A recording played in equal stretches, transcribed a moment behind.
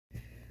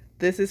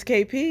This is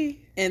KP.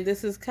 And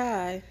this is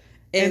Kai.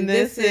 And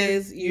this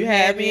is You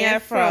Had Me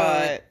at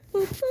Fraud.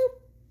 Boop, boop.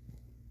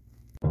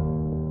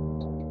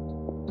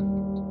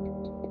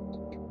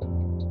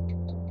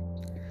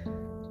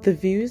 The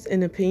views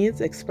and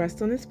opinions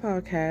expressed on this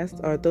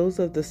podcast are those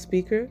of the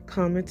speaker,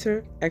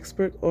 commenter,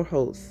 expert, or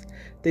host.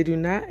 They do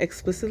not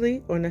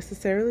explicitly or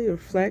necessarily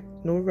reflect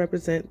nor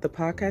represent the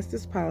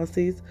podcaster's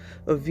policies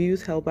or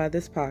views held by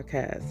this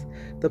podcast.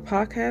 The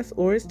podcast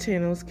or its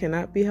channels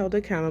cannot be held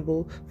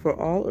accountable for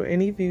all or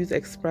any views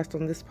expressed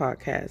on this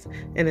podcast.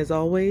 And as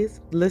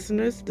always,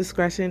 listeners'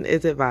 discretion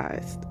is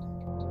advised.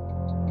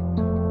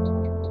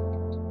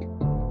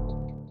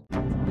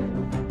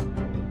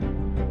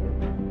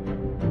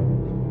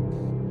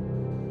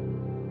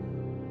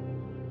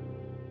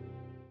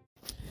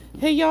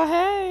 Hey y'all,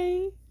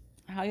 hey!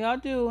 How y'all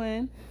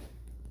doing?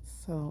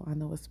 So, I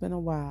know it's been a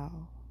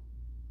while,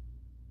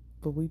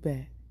 but we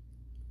back.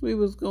 We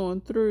was going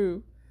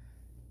through.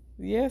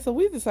 Yeah, so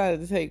we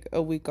decided to take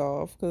a week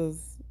off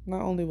because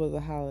not only was it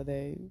a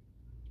holiday,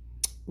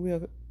 we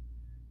are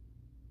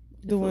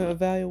doing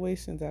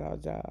evaluations at our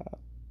job.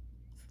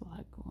 It's a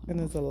lot going And on.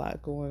 there's a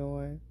lot going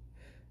on.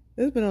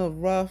 It's been a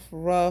rough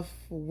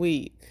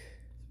week.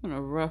 It's been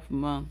a rough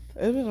month.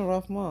 It's been a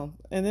rough month.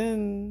 And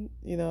then,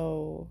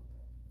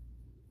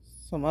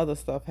 some other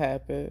stuff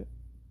happened.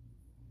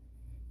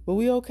 But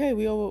we okay.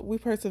 We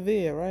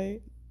persevere,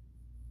 right?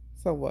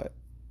 Somewhat.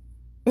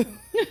 We're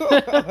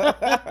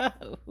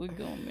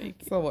gonna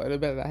make it. Somewhat.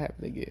 It better not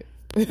happen again.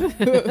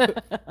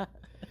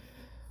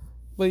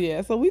 But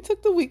yeah, so we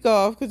took the week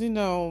off because,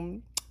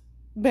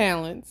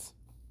 balance.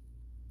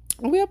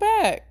 And we are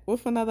back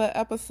with another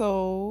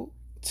episode.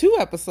 2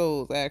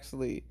 episodes,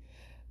 actually.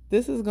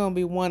 This is going to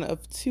be one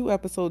of 2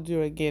 episodes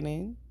you're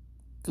getting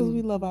because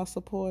we love our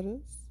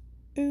supporters.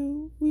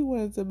 And we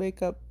wanted to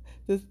make up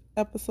this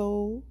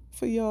episode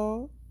for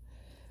y'all.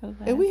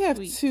 And we have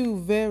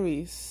 2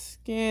 very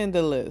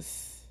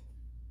scandalous.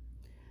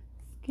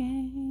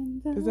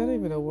 Is that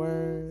even a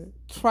word?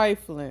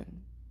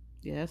 Trifling.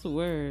 Yeah, that's a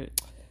word.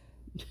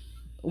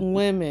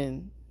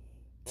 Women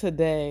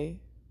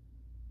today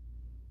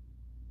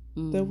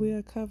that we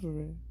are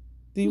covering.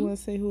 Do you want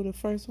to say who the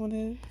first one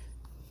is?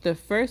 The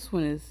first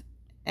one is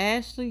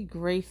Ashley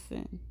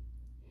Grayson.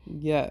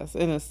 Yes,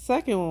 and the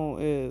second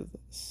one is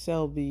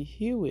Shelby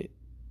Hewitt.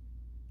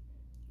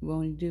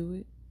 Won't he do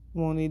it?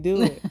 Won't he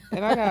do it?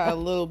 And I got a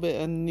little bit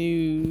of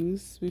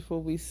news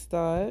before we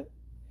start.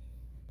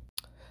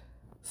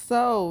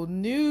 So,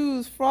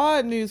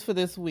 fraud news for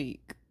this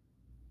week.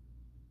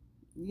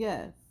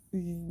 Yes.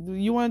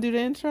 You want to do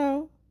the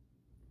intro?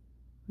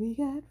 We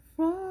got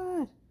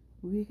fraud.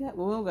 We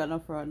don't got no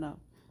fraud now.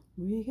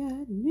 We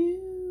got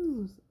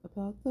news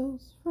about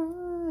those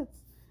frauds.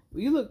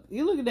 You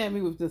looking at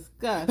me with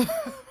disgust.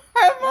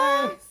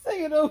 I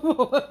say it no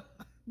more.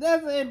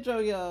 That's the intro,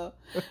 y'all.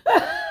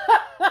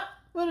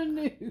 For the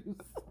news.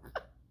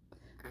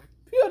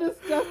 Pure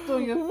disgust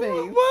on your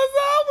face.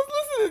 I was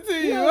listening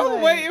to you. I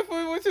was waiting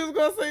for what you was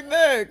going to say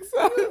next.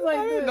 I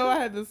didn't know I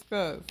had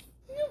disgust.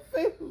 Your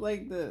face was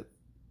like this.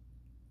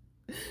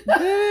 Did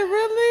it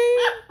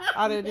really?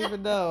 I didn't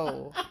even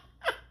know.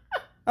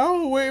 I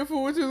was waiting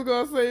for what you was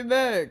going to say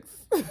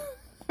next.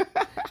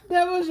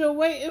 That was your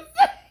waiting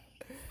face.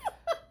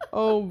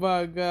 Oh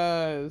my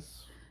gosh.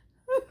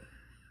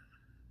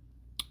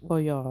 Well,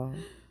 y'all,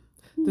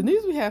 the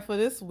news we have for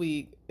this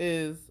week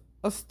is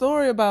a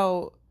story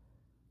about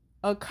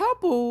a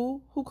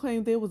couple who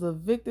claimed they was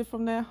evicted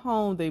from their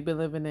home they've been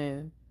living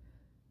in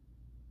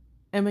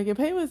and making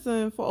payments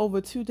in for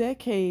over 2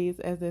 decades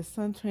as their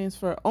son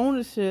transferred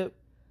ownership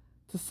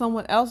to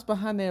someone else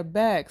behind their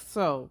back.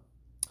 So,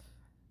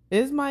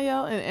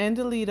 Ismael and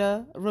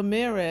Angelita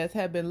Ramirez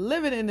have been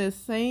living in this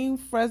same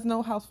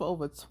Fresno house for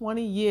over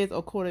 20 years,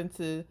 according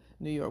to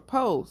New York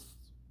Post.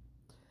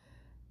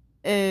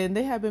 And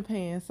they have been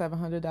paying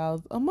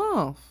 $700 a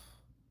month,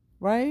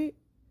 right?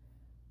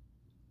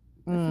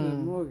 That's a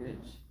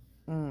mortgage.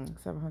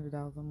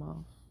 $700 a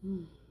month.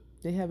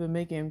 They have been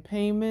making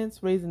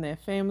payments, raising their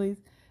families,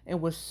 and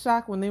was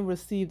shocked when they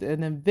received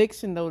an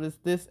eviction notice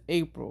this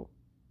April.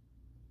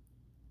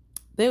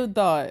 They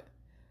thought,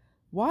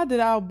 why did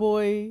our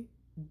boy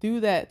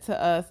do that to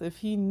us if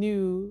he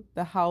knew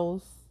the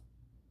house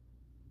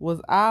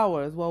was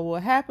ours? Well,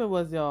 what happened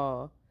was,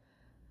 y'all,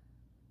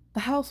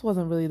 the house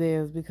wasn't really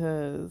theirs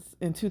because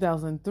in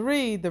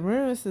 2003, the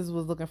Ramirez's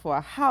was looking for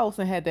a house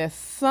and had their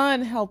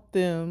son help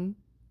them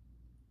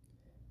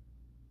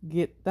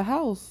get the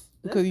house.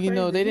 Because, That's they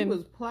crazy. didn't... He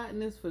was plotting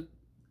this for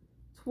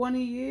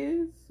 20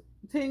 years?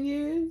 10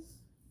 years?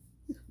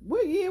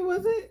 What year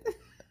was it?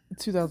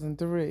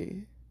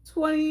 2003.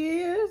 20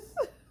 years?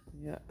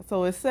 Yeah.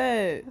 So it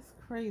said... That's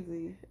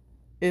crazy.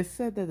 It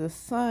said that the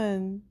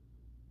son...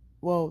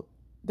 Well,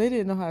 they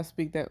didn't know how to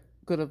speak that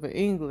good of an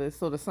English,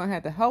 so the son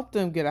had to help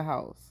them get a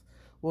house.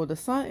 Well, the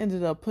son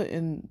ended up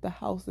putting the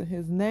house in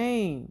his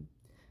name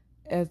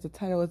as the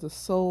title as the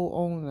sole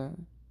owner.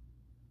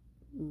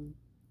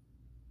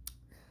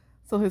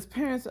 So his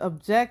parents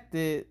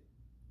objected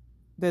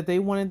that they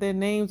wanted their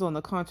names on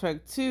the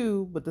contract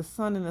too, but the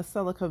son and the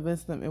seller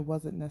convinced them it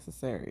wasn't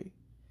necessary.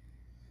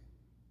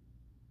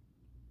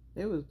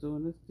 They was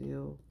doing this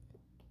deal.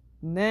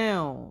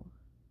 Now,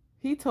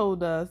 he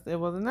told us it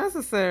wasn't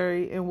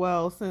necessary, and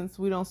well, since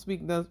we don't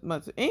speak that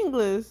much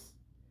English,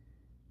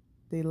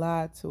 they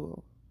lied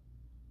to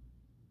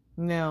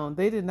him. Now,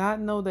 they did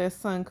not know their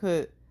son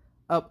could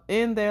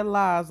upend their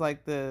lives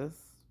like this.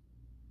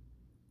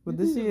 But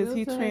this is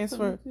he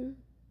transferred.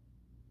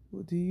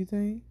 What do you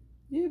think?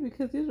 Yeah,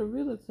 because he's a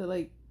realtor.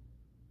 Like,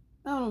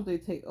 I don't know if they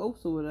take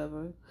oaths or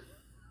whatever,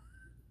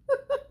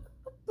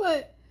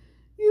 but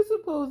you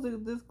supposed to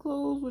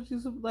disclose what you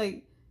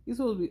like. You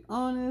supposed to be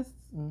honest.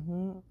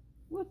 Mm-hmm.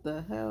 What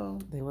the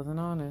hell? They wasn't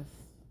honest.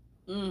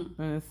 And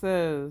it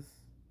says,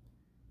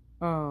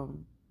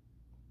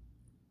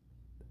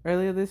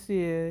 earlier this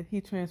year,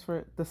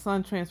 the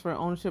son transferred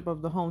ownership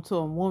of the home to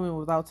a woman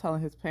without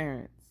telling his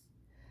parents.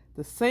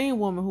 The same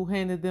woman who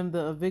handed them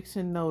the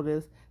eviction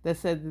notice that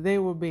said that they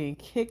were being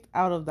kicked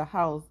out of the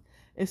house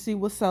and she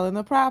was selling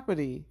the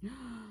property.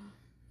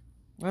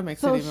 That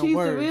makes it even worse. So she's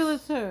a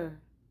realtor.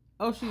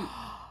 Oh,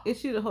 is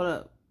she the hold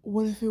up?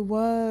 What if it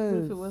was?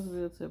 What if it was a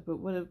realtor?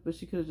 But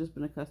she could have just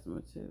been a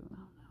customer too.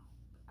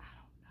 I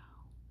don't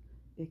know.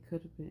 It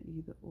could have been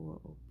either or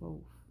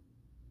both.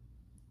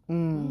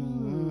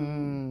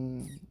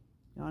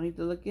 Y'all need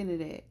to look into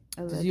that.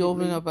 Did you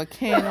open up a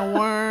can of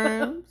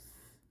worms?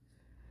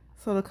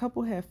 So the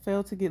couple had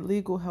failed to get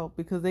legal help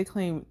because they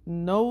claimed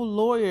no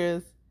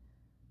lawyers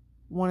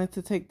wanted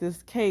to take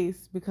this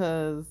case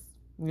because,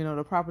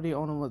 the property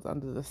owner was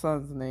under the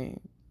son's name.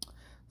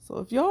 So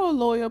if you're a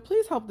lawyer,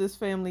 please help this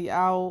family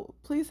out.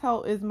 Please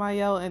help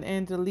Ismael and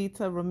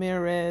Angelita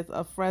Ramirez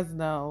of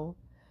Fresno.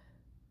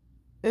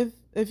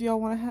 If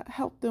y'all want to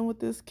help them with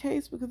this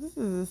case, because this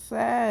is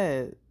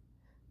sad.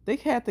 They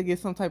had to get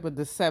some type of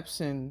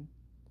deception.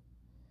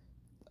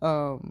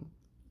 I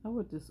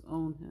would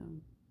disown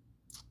him.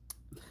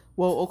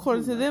 Well,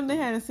 according to them, they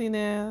hadn't seen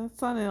their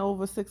son in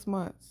over 6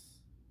 months.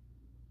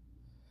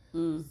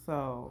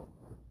 So,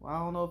 I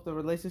don't know if the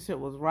relationship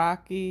was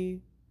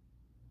rocky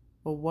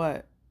or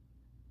what.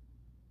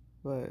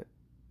 But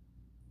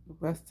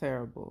that's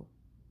terrible.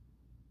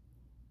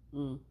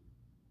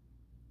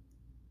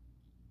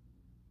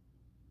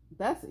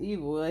 That's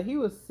evil. Like, he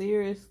was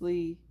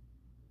seriously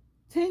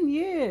 10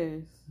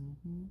 years.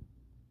 Mm-hmm.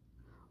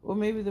 Or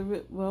maybe I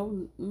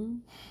don't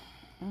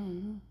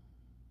know.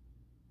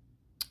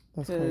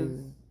 That's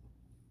crazy.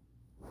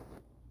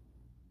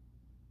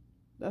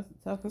 That's a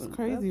tough one. That's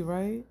crazy,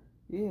 right?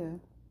 Yeah.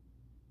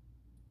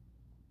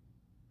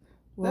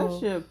 Well,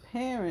 that's your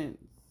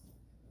parents.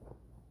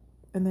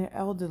 And they're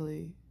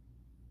elderly.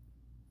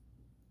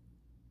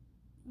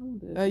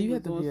 You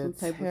have to be a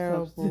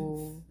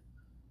terrible...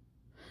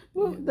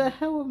 What the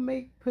hell would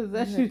make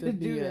possess you to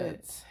do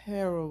that? A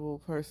terrible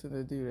person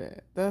to do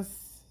that.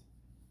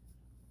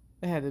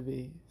 It had to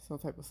be some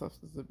type of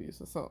substance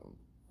abuse or something.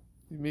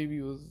 Maybe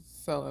he was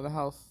selling a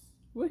house.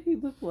 What he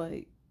look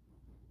like?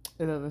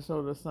 It doesn't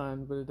show the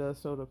son, but it does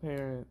show the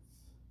parents.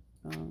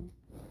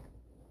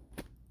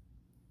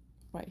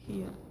 Right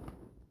here.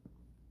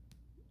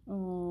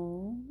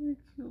 Oh, they're a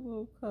cute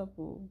little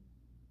couple.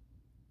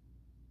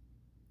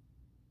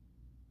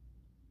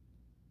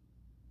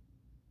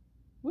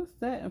 What's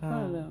that in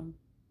front of them?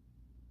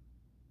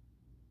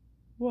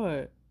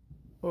 What?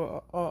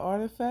 Or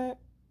artifact?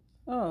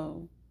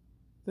 Oh.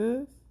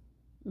 This?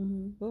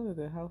 Mm-hmm. Look at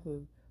their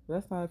houses.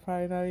 That's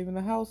probably not even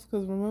a house,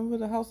 because remember,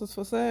 the house is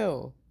for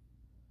sale.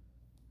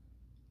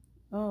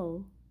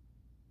 Oh.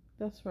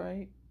 That's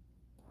right.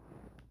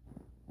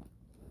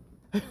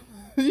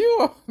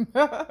 You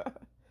are.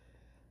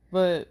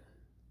 But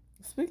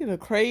speaking of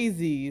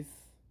crazies,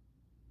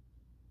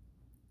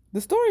 the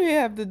story we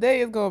have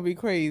today is going to be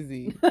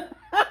crazy.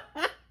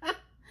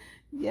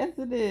 Yes,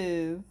 it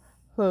is.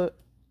 So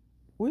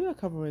we are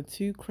covering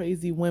 2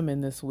 crazy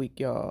women this week,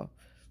 y'all.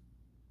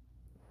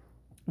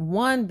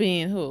 One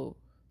being who?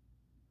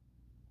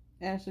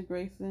 Ashley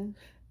Grayson.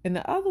 And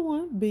the other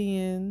one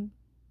being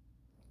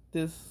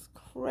this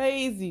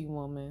crazy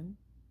woman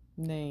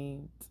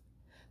named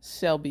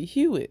Shelby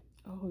Hewitt.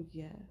 Oh,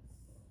 yes.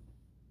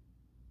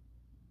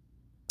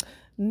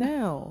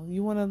 Now,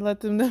 you want to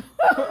let them know?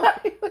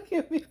 Look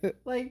at me,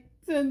 like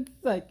 10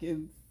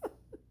 seconds.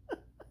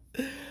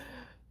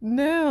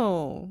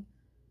 Now,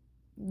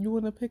 you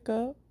want to pick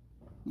up?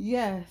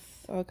 Yes.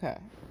 Okay.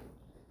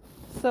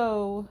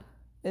 So,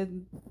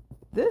 in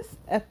this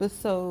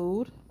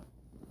episode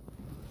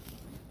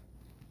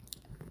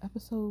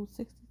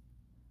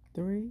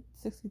 63,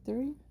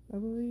 I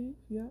believe.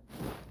 Yeah.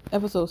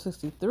 Episode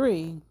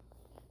 63.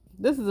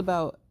 This is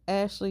about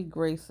Ashley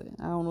Grayson.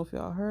 I don't know if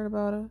y'all heard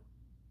about her,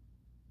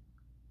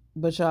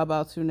 but y'all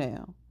about to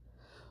now.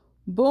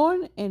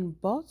 Born in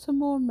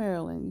Baltimore,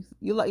 Maryland.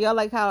 Y'all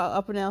like how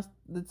I pronounce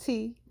the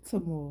T?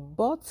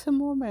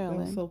 Baltimore,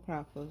 Maryland. I'm so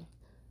proud of you.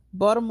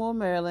 Baltimore,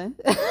 Maryland.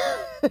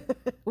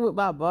 With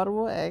my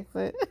Baltimore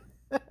accent.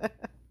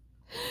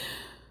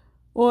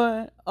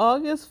 On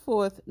August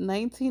 4th,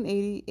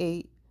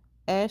 1988,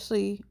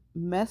 Ashley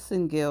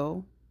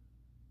Messengill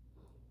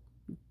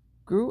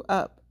grew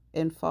up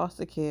in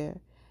foster care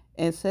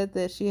and said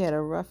that she had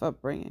a rough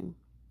upbringing.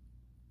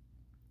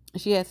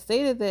 She had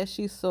stated that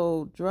she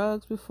sold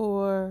drugs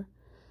before.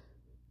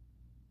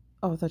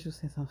 Oh, I thought you were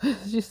saying something.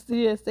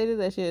 She had stated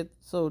that she had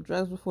sold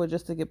drugs before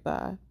just to get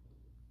by.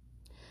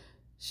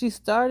 She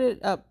started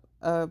up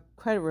a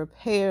credit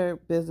repair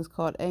business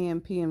called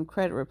AMPM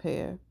Credit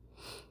Repair.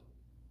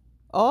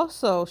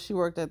 Also, she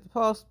worked at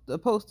the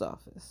post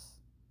office.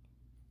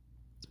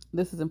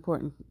 This is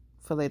important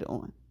for later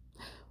on.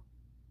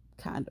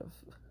 Kind of.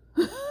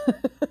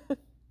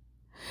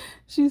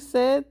 She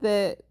said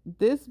that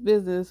this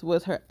business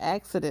was her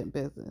accident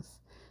business.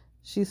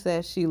 She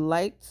said she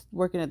liked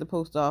working at the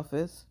post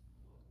office,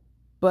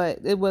 but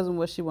it wasn't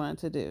what she wanted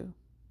to do.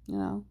 You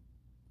know,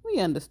 we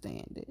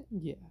understand it.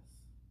 Yes.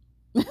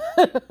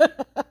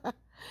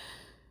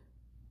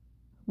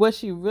 What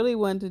she really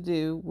wanted to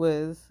do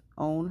was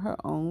own her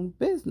own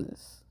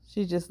business.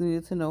 She just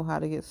needed to know how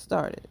to get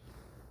started.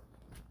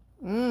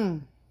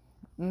 And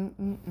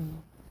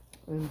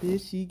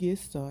did she get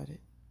started?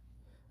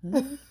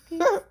 Let's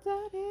get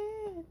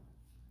started.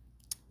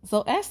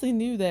 So Ashley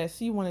knew that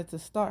she wanted to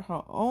start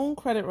her own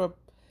credit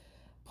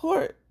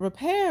report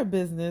repair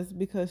business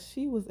because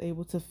she was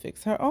able to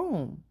fix her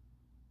own.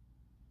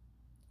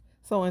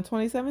 So in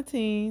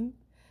 2017,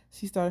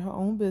 she started her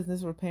own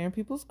business repairing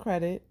people's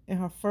credit. In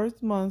her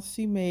first month,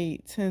 she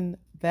made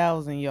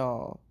 $10,000,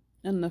 y'all.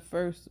 In the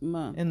first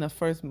month.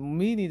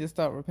 We need to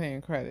start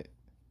repaying credit.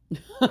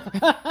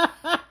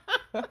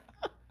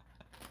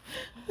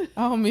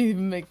 I don't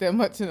even make that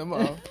much in a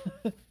month.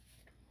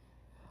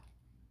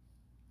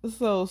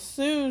 So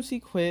soon she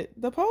quit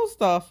the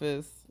post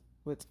office,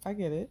 which I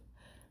get it.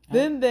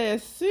 Then there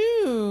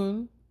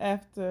soon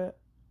after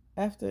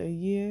a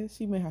year,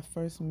 she made her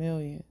first $1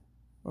 million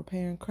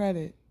repairing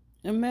credit.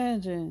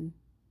 Imagine.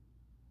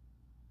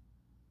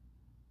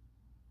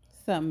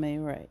 Something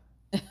ain't right.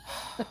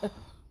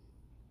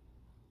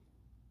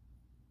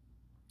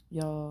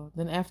 Y'all,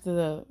 then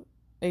after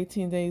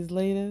 18 days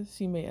later,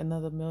 she made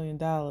another $1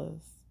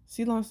 million.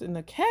 She launched an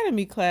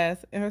academy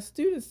class, and her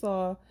students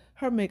saw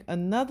her make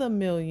another $1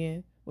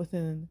 million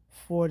within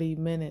 40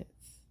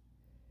 minutes.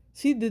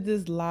 She did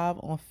this live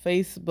on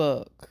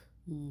Facebook.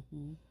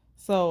 Mm-hmm.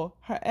 So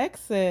her ex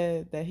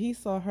said that he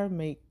saw her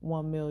make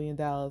 $1 million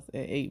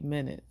in 8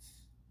 minutes.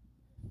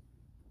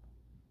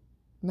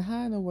 Now,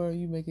 how in the world are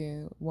you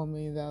making $1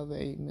 million in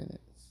 8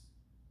 minutes?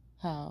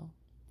 How?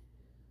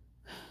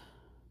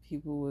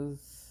 People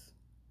was,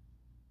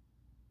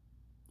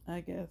 I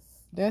guess.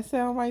 That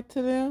sound right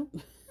to them?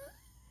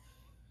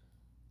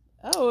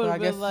 I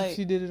guess like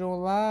she did it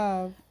on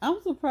live.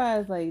 I'm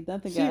surprised like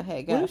nothing got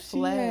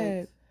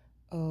flagged.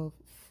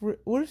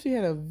 What if she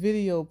had a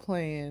video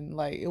playing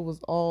like it was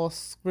all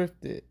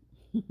scripted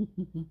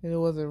and it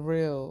wasn't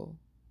real?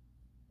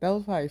 That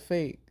was probably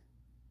fake.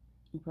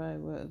 It probably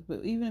was,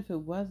 but even if it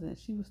wasn't,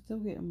 she was still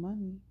getting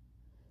money.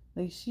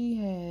 Like she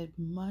had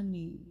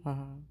money.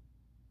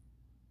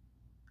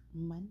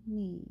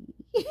 Money.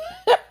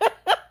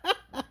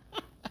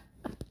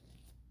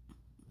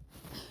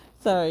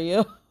 Sorry,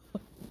 yo.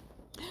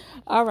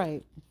 All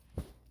right.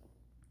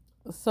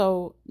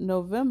 So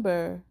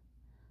November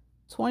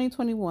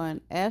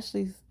 2021,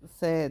 Ashley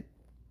said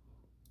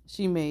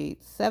she made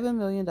 $7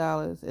 million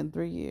in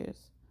 3 years.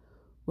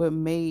 What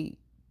made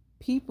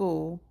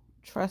people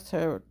trust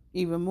her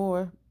even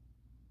more?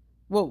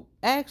 Well,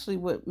 actually,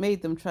 what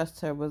made them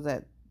trust her was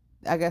that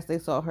I guess they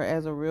saw her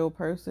as a real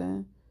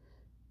person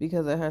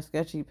because of her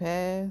sketchy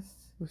past.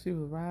 Well, she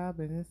was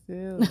robbing and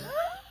stealing.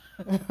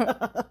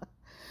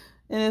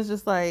 And it's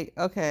just like,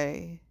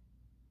 okay,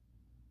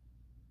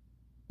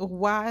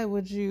 why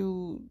would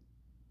you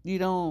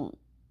don't,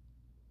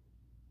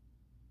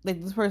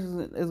 like, this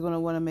person is going to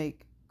want to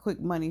make quick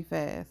money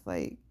fast.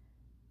 Like,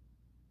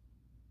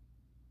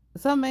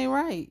 something ain't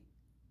right.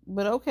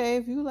 But okay,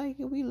 if you like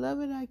it, we love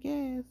it, I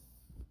guess.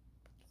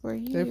 For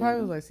you. They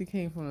probably was like, she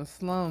came from the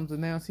slums and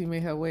now she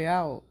made her way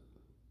out.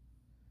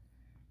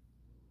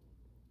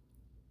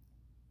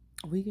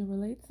 We can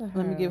relate to her.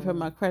 Let me give her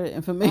my credit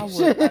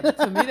information.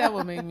 To me, that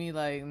would make me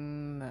like,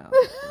 no.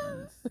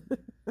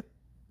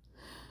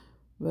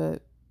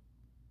 But,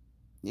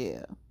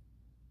 yeah.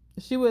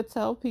 She would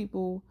tell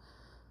people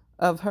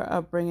of her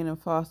upbringing in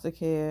foster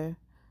care,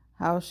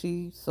 how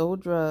she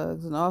sold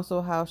drugs, and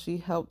also how she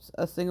helped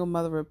a single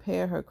mother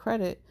repair her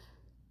credit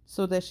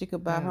so that she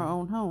could buy her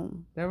own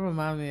home. That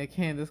reminded me of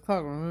Candace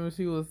Clark. Remember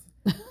she was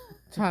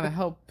trying to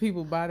help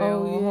people buy their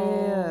own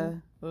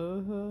home?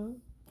 Uh-huh.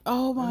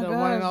 Oh my God!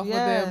 Running off with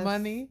their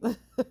money.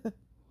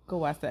 Go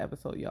watch the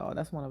episode, y'all.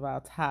 That's one of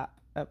our top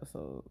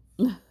episodes.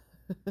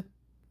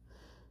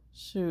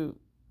 Shoot.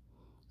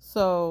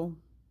 So,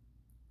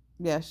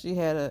 yeah, she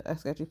had a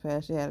sketchy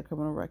past. She had a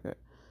criminal record.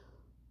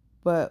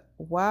 But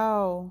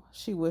while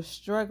she was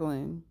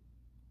struggling,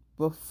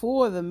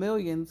 before the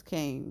millions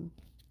came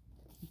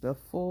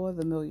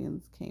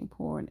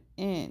pouring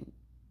in,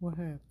 what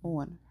happened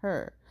on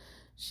her,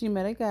 she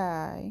met a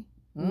guy.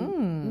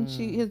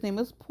 His name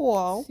is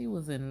Paul. She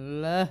was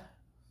in love.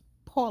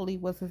 Paulie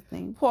was his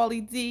name.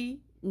 Paulie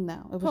D.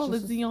 No, it was Paulie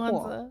just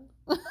Paul.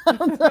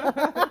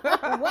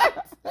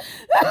 What?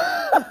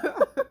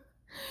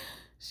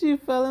 She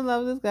fell in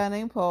love with this guy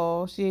named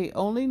Paul. She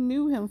only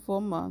knew him for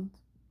a month.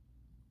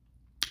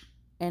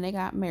 And they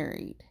got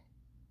married.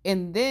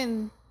 And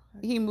then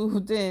he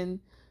moved in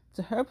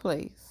to her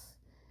place.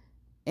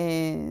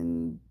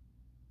 And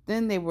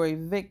then they were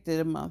evicted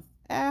a month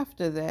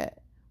after that.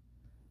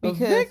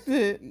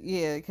 Evicted?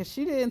 Yeah, because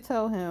she didn't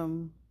tell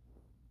him.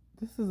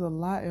 This is a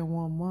lot in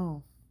 1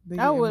 month.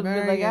 I would be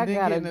like, I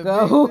gotta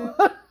go.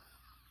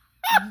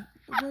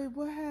 Wait,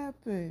 what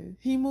happened?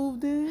 He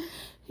moved in?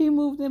 He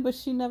moved in, but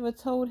she never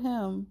told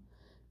him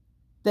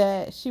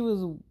that she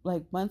was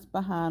like months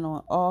behind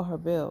on all her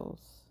bills.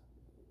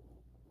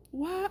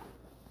 What?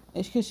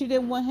 Because she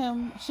didn't want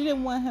him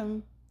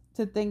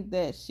to think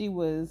that she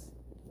was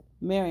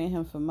marrying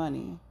him for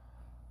money.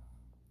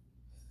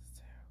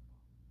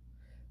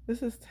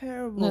 This is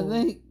terrible.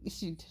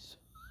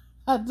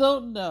 I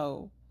don't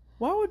know.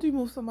 Why would you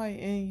move somebody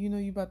in, you know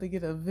you about to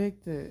get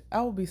evicted?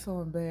 I would be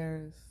so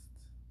embarrassed.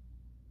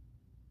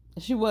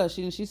 She was.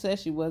 She said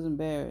she was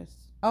embarrassed.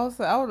 I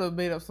would have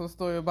made up some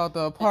story about the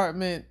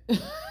apartment.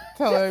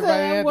 Tell everybody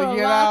they had to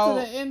get out.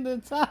 To the end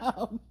of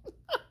time.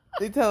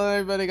 They tell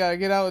everybody gotta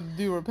get out and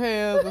do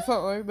repairs or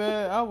something like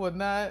that. I would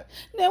not.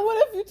 Now,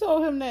 what if you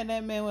told him that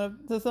man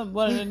went up to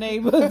one of the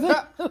neighbors?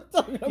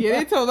 Yeah,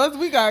 they told us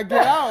we gotta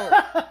get out.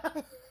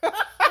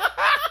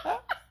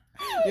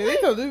 Yeah, they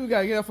told us we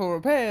gotta get out for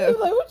repairs. He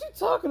was like, what you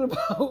talking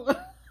about?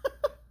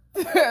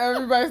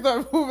 Everybody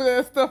started moving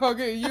that stuff out,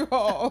 getting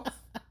U-Hauls.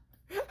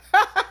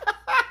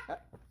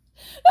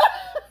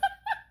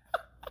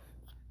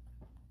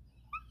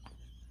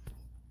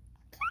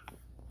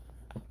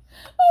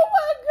 Oh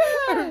my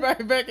God!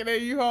 Everybody backing their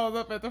U-Hauls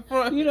up at the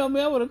front. You know me,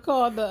 I would have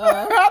called the.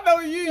 I know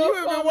you. You would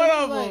have been one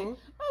of them.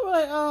 I was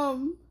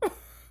like,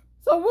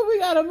 so what we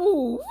gotta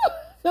move?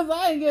 Cause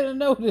I ain't getting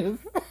notice.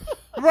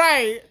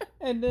 Right.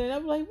 And then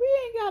I'm like, we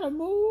ain't gotta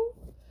move.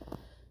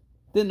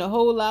 Then the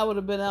whole lot would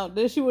have been out.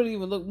 Then she would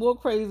even look more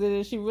crazy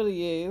than she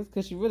really is,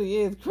 cause she really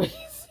is crazy.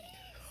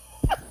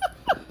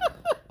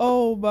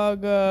 Oh my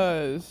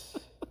gosh.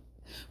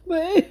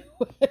 But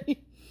anyway,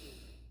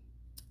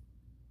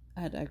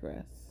 I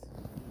digress.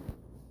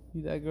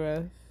 You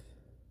digress.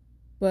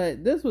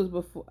 But this was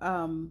before.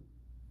 I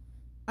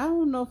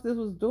don't know if this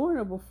was during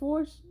or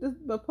before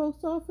the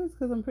post office,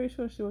 because I'm pretty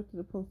sure she worked at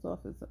the post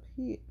office up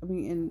here. I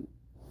mean,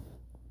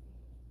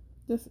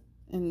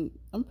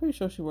 I'm pretty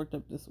sure she worked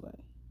up this way.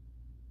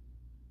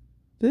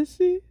 Did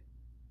she?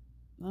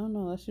 I don't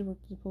know. Unless she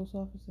worked at the post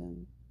office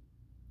in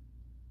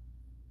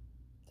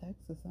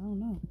Texas. I don't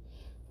know.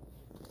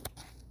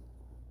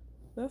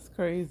 That's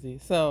crazy.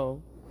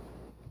 So,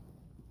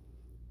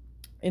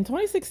 in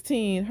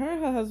 2016, her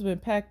and her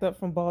husband packed up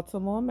from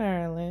Baltimore,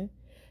 Maryland,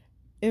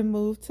 and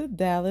moved to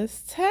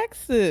Dallas,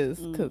 Texas,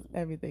 because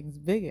everything's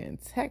bigger in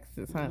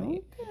Texas,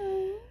 honey.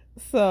 Okay.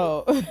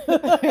 So,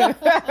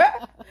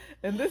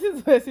 and this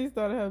is where she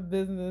started her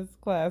business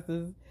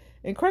classes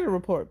in credit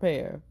report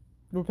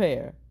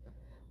repair.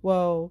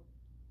 Well,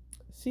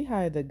 she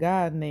hired a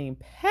guy named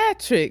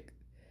Patrick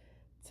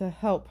to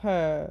help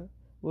her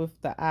with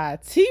the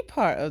IT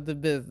part of the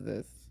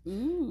business.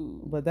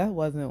 Ooh. But that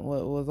wasn't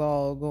what was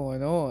all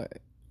going on.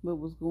 What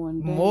was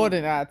going on? More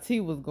than IT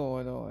was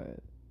going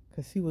on.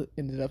 Because she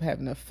ended up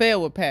having an affair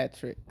with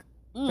Patrick,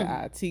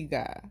 the IT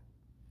guy.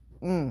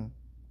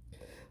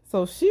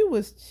 So she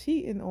was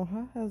cheating on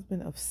her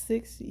husband of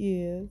 6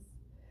 years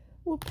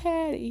with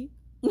Patty.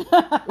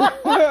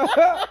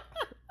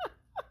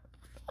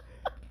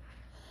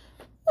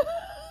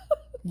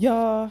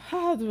 Y'all, her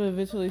husband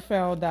eventually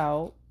found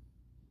out.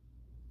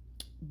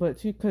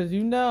 But because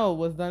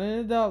what's done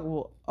in the dark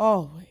will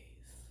always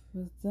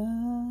what's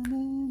done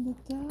in the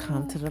dark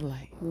come to the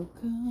light. Will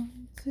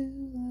come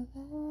to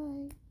the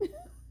light.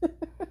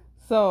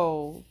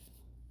 So,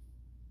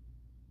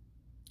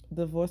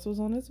 divorce was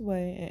on its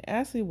way, and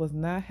Ashley was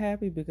not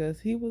happy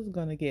because he was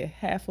going to get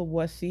half of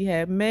what she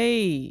had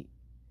made.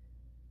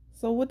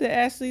 So, what did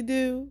Ashley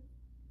do?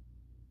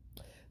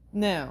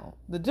 Now,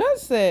 the judge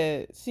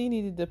said she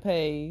needed to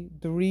pay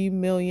 $3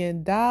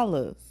 million.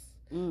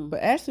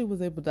 But Ashley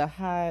was able to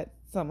hide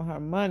some of her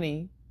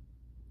money,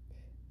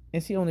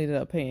 and she only ended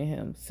up paying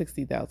him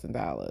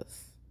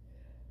 $60,000.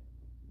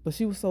 But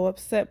she was so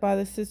upset by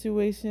the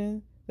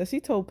situation that she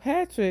told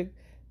Patrick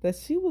that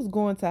she was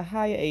going to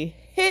hire a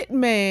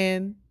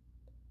hitman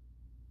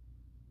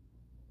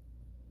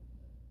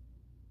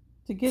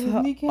to get his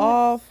kneecaps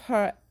off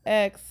her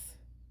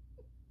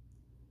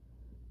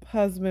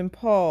ex-husband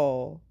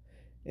Paul,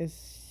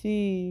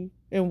 in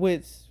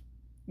which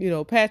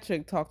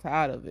Patrick talked her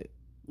out of it.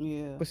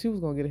 Yeah. But she was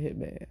going to get a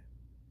hitman.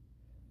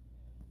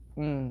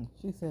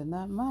 She said,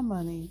 not my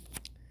money.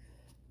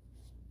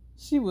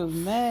 She was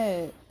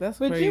mad. That's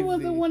but crazy. You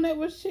was the one that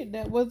was shit.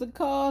 That was the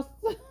cost.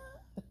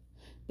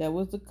 That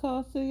was the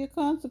cost of your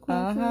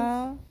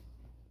consequences.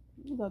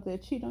 You was out there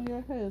cheating on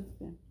your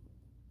husband.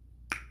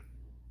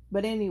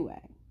 But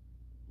anyway,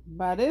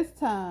 by this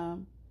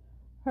time,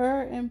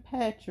 her and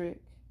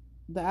Patrick,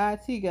 the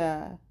IT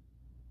guy,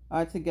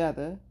 are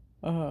together.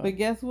 But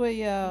guess what,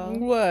 y'all?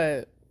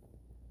 What?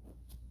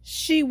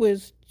 she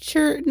was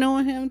cheating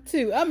on him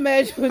too. I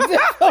imagine with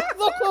that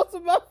so close to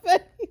my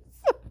face.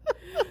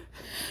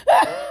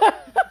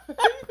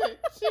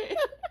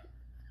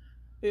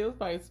 He was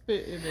probably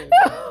spitting it.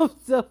 I'm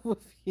done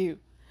with you.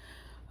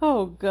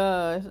 Oh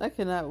gosh, I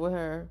cannot with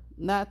her.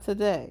 Not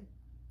today.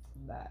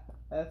 Not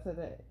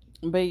today.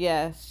 But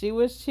yes, she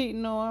was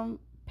cheating on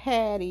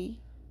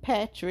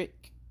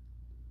Patrick.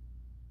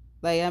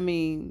 Like, I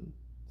mean,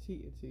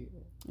 Cheating.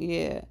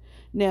 yeah.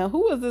 Now,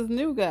 who was this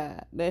new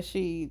guy that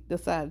she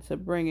decided to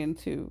bring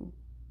into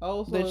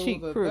Oh, so the it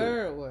cheat was a crew?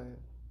 third one.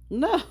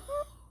 No.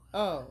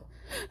 Oh.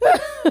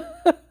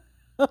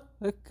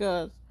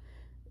 Because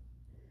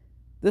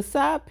the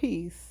side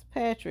piece,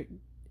 Patrick,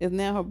 is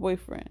now her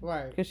boyfriend.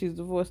 Right. Because she's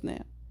divorced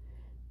now.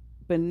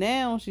 But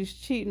now she's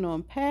cheating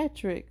on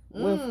Patrick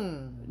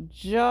with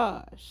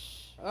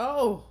Josh.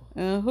 Oh.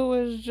 And who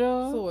is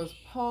Josh? So it's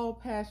Paul,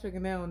 Patrick,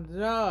 and now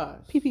Josh.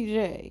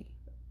 PPJ.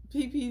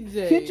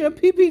 PPJ. Get your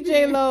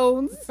PPJ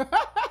loans.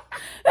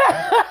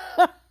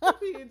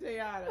 PPJ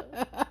out of.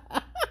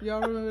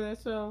 Y'all remember that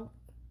show?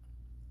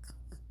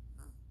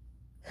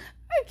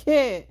 I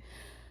can't.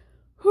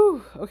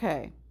 Whew.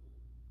 Okay.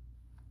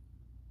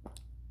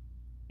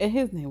 And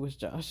his name was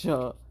Josh,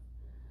 y'all.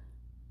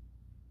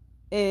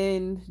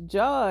 And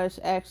Josh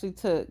actually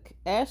took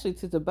Ashley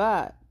to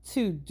Dubai.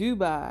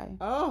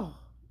 Oh.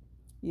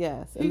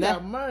 Yes. He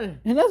got money.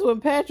 And that's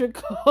when Patrick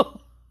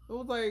called. It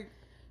was like,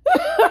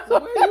 where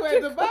you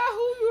at Dubai?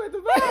 Who you at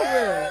Dubai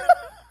with?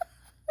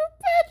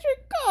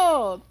 Patrick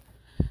called.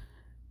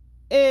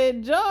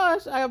 And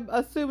Josh, I'm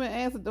assuming,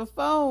 answered the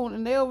phone,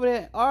 and they over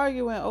there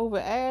arguing over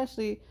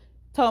Ashley,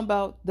 talking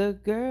about the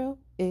girl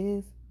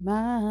is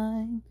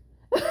mine.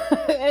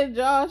 And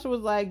Josh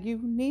was like, you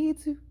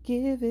need to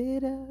give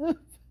it up.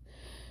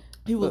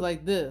 He was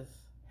like this.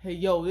 Hey,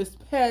 yo, this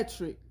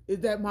Patrick. Is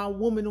that my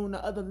woman on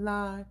the other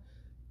line?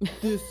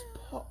 This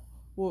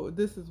well,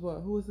 this is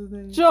what? Who was his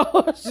name?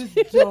 Josh. This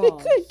He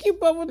Josh. couldn't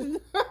keep up with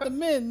the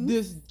men.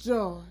 This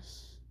Josh.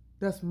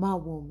 That's my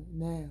woman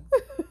now.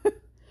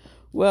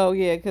 Well,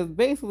 yeah, because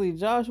basically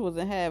Josh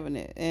wasn't having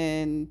it.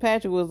 And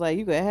Patrick was like,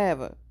 you could have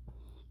her.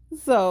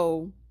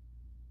 So.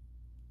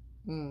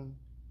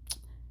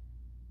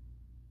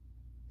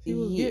 She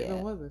was getting her,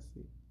 wasn't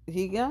she?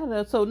 He got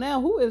her. So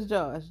now who is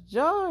Josh?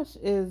 Josh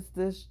is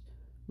this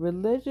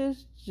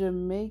religious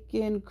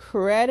Jamaican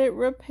credit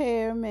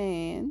repair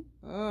man.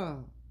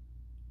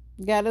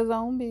 Got his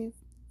own business.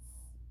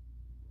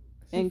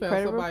 She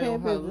found somebody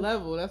on her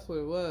level. That's what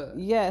it was.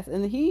 Yes,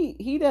 and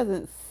he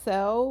doesn't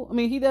sell. I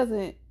mean, he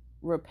doesn't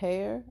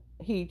repair.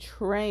 He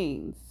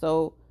trains.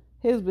 So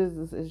his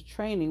business is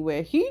training,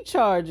 where he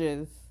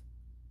charges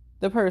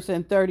the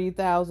person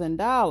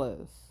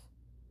 $30,000.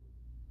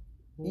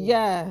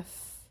 Yes.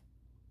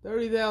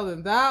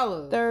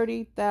 $30,000.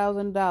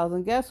 $30,000.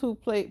 And guess who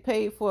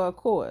paid for a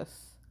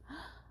course?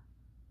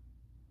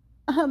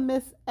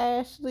 Miss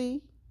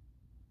Ashley.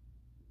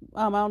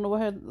 I don't know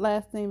what her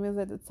last name is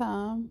at the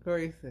time.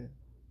 Grayson.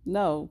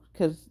 No,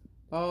 because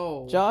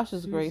Josh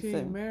is Grayson. She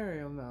didn't marry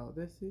him, though,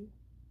 did she?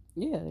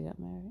 Yeah, they got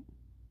married.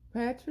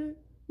 Patrick?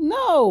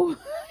 No,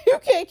 you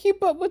can't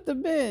keep up with the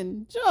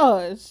men.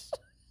 Josh.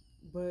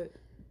 But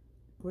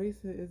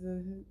Grayson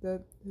isn't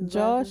that his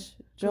Josh?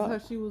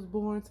 Because she was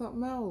born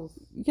something else.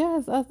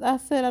 Yes, I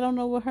said I don't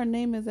know what her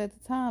name is at the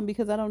time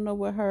because I don't know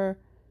what her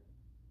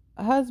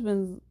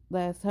husband's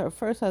her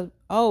first husband.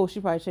 Oh, she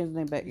probably changed the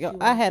name back. Yo,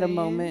 I had a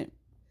moment.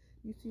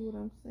 You see what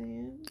I'm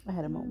saying? I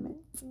had a moment.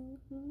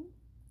 Mm-hmm.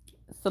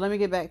 So let me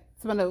get back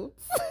to my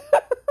notes.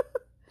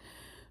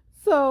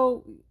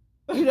 So,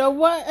 you know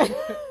what?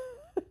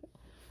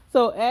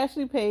 So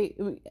Ashley paid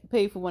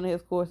for one of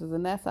his courses,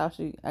 and that's how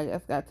she, I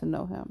guess, got to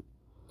know him.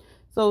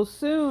 So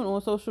soon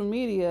on social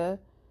media,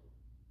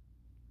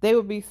 they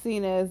would be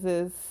seen as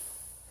this,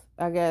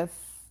 I guess,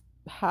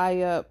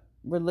 high up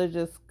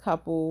religious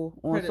couple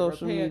on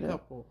social media.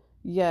 Couple.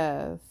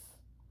 Yes.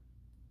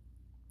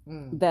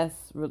 That's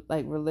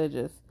like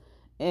religious.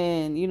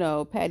 And, you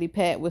know, Patty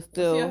Pat was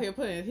still... She out here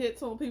putting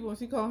hits on people and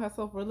she calling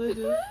herself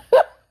religious.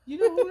 You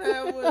know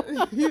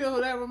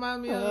who that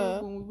reminded me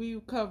of when we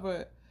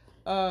covered,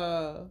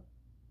 what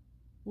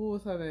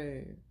was her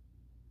name?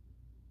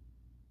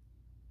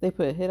 They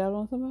put a hit out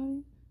on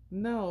somebody?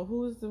 No,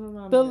 who was the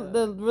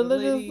the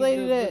religious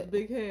lady that... The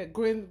big head,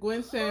 Gwen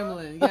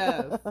Shamlin,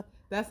 yes.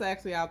 That's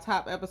actually our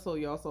top episode,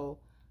 y'all, so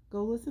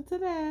go listen to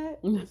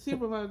that. She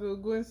reminded me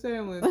of Gwen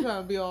Shamlin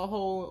trying to be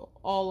all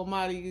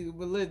almighty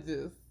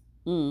religious.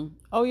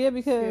 Oh, yeah,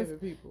 because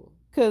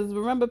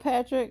remember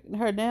Patrick,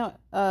 her now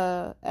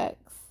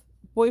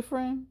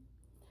ex-boyfriend?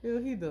 Yeah,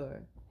 he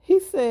doing. He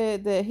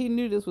said that he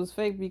knew this was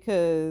fake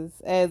because,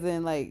 as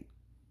in, like,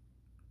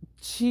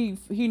 he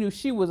knew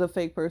she was a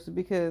fake person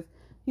because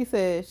he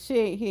said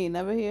he ain't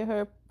never hear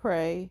her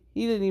pray.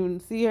 He didn't even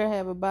see her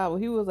have a Bible.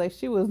 He was like,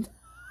 she was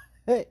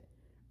not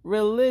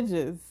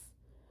religious.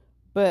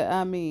 But,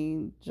 I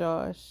mean,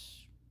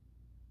 Josh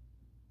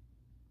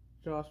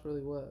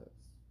really was.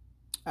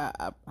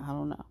 I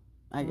don't know,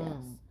 I guess.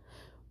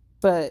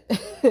 But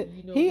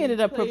he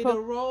ended up play the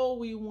role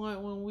we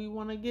want when we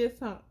want to get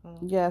something.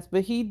 Yes,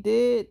 but he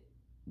did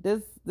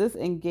this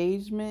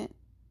engagement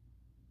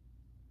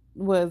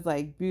was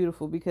like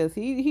beautiful because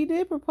he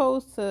did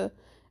propose to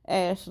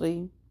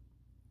Ashley.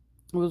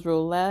 It was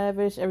real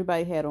lavish.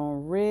 Everybody had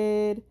on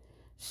red.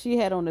 She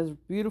had on this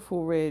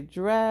beautiful red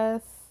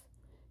dress.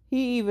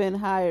 He even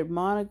hired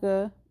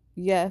Monica.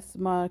 Yes,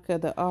 Monica,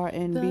 the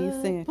R&B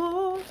singer. The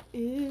ball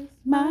is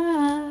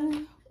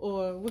mine.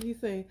 Or what he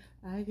say?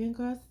 I can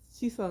cross.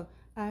 She sung.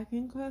 I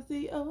can cross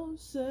the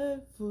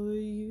ocean for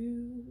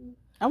you.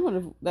 I wonder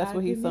if that's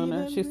what he sung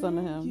her. She sung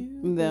to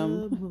him.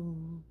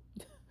 Them.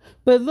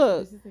 But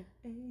look.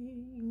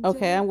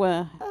 Okay,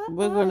 we're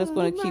just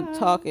gonna keep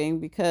talking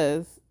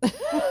because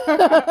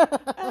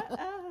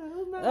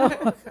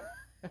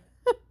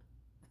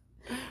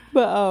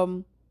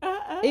but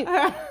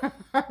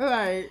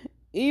like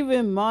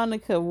even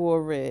Monica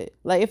wore red.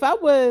 Like if I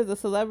was a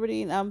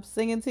celebrity and I'm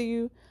singing to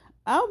you,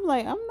 I'm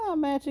like, I'm not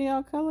matching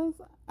y'all colors.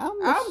 I'm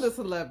the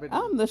celebrity.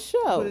 I'm the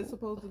show. But it's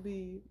supposed to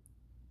be.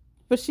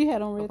 But she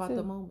had on red about too.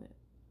 The moment.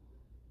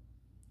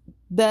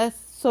 That's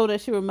so that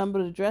she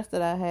remembered the dress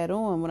that I had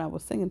on when I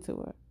was singing to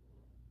her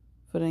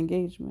for the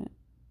engagement.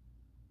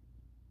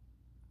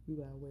 You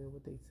gotta wear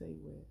what they say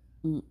wear.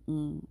 I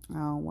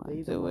don't want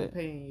to do it.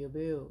 Paying your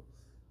bills.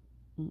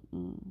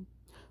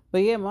 But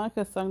yeah,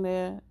 Monica sung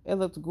there. It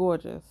looked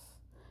gorgeous.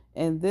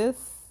 And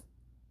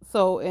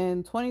so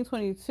in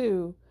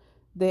 2022,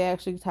 they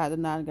actually tied the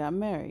knot and got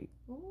married.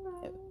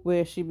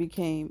 Where she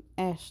became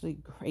Ashley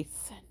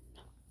Grayson.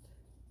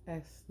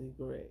 Ashley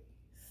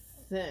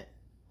Grayson.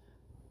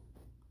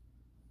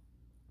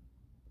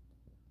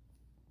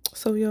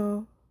 So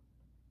y'all,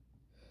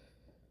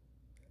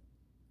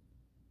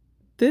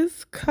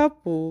 this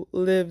couple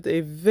lived a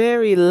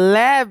very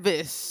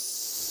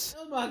lavish,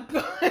 oh my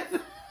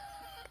God,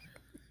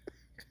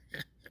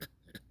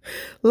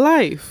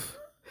 life.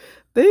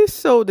 They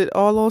showed it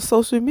all on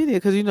social media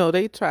because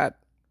they tried.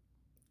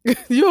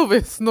 You over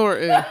here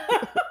snorting.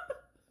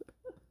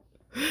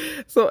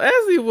 So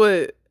Ashley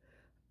would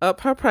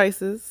up her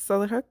prices,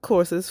 selling her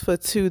courses for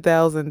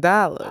 $2,000.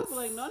 I was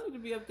like, no, I need to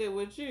be up there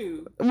with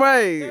you.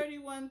 Right.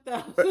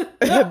 $31,000.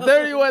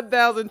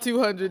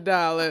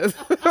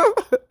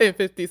 $31,200 and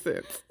 50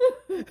 cents.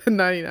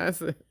 99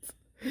 cents.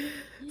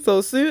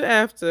 So soon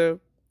after,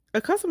 a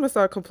customer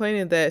started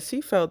complaining that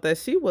she felt that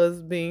she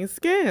was being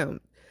scammed.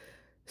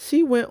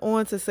 She went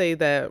on to say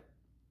that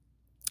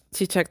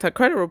she checked her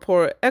credit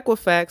report,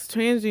 Equifax,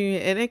 TransUnion,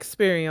 and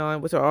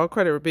Experian, which are all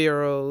credit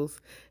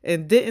bureaus,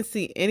 and didn't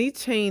see any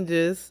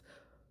changes,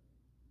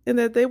 and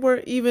that there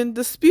were even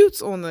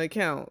disputes on the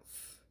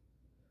accounts.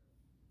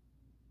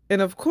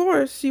 And of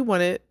course, she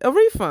wanted a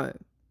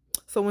refund.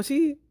 So when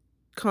she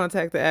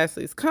contacted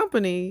Ashley's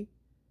company,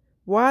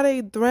 why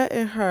they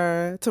threatened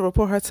her to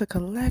report her to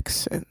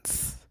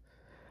collections?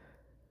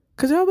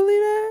 Could y'all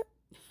believe that?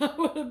 I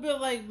would have been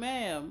like,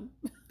 ma'am.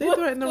 They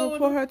threatened to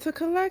report her to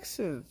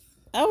collections.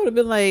 I would have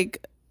been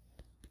like,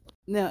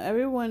 now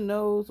everyone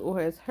knows or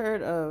has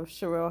heard of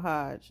Sherelle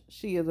Hodge.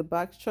 She is a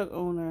box truck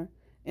owner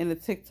and a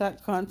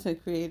TikTok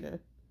content creator.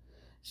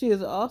 She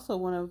is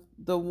also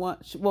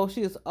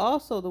she is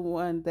also the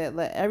one that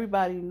let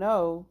everybody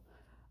know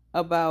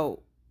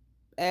about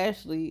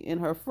Ashley and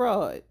her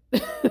fraud.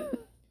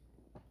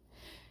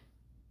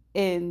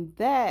 And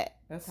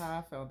that's how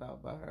I found out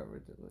about her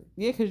originally.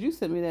 Yeah, because you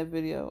sent me that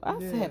video. I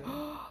said,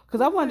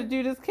 because I wanted to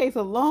do this case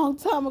a long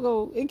time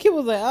ago. And Kim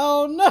was like,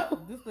 oh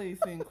no. This lady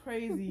seemed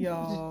crazy,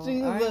 y'all. I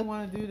didn't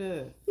want to do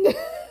this.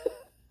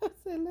 I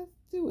said, let's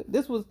do it.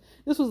 This was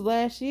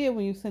last year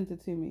when you sent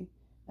it to me.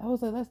 I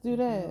was like, let's do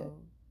that.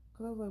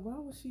 Because I was like, why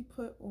would she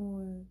put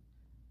on...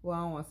 Well,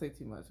 I don't want to say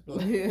too much. Go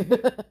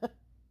ahead.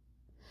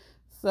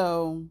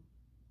 So...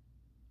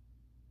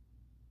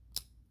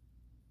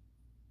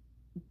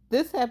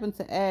 this happened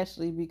to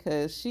Ashley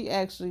because she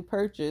actually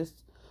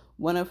purchased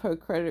one of her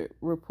credit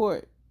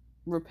report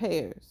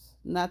repairs.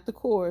 Not the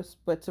course,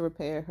 but to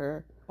repair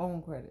her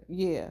own credit.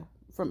 Yeah.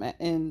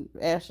 And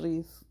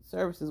Ashley's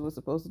services was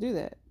supposed to do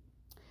that.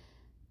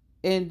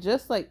 And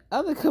just like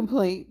other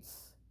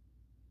complaints,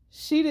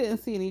 she didn't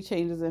see any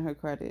changes in her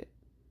credit.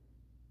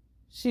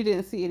 She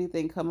didn't see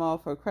anything come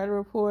off her credit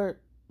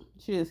report.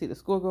 She didn't see the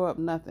score go up,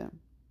 nothing.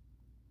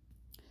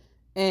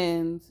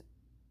 And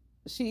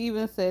she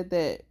even said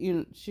that,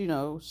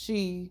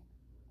 she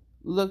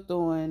looked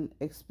on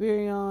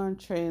Experian,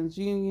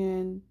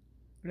 TransUnion,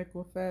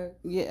 Equifax.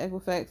 Yeah,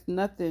 Equifax.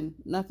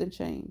 Nothing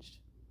changed.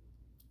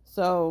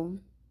 So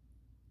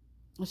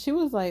she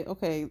was like,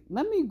 okay,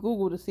 let me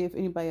Google to see if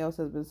anybody else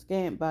has been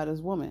scammed by this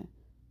woman,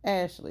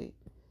 Ashley.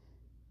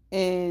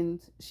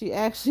 And she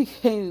actually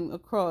came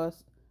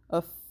across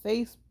a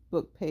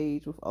Facebook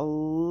page with a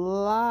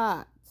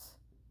lot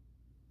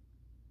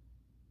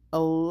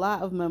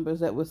of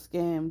members that were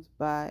scammed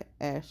by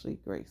Ashley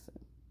Grayson.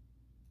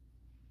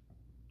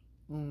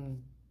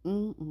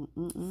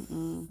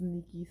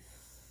 Sneaky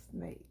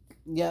snake.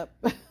 Yep.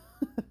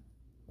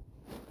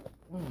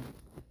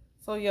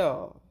 So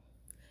y'all,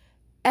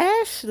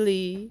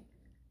 Ashley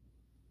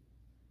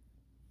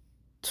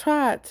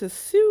tried to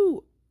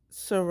sue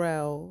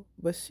Sherelle,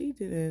 but she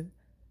didn't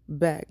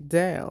back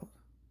down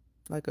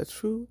like a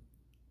true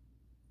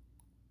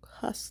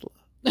hustler.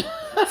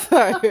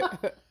 Sorry.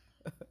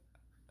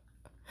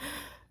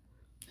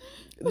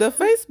 The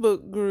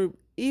Facebook group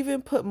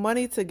even put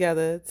money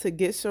together to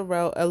get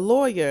Sherelle a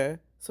lawyer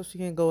so she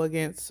can go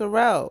against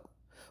Sherelle.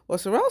 Well,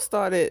 Sherelle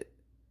started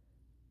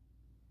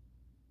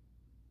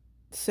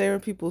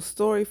sharing people's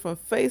story from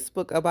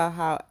Facebook about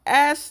how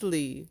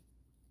Ashley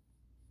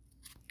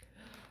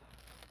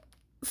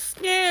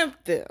scammed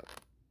them.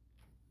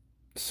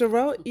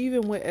 Sherelle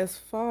even went as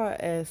far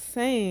as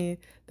saying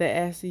that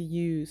Ashley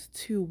used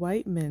two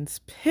white men's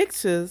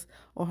pictures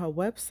on her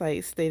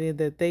website, stating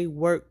that they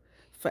worked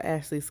for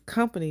Ashley's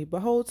company. But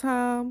the whole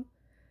time,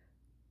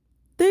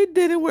 they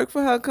didn't work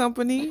for her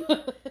company.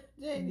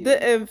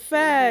 In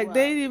fact,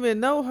 they didn't even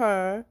know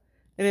her.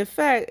 And in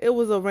fact, it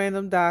was a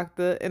random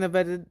doctor and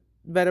a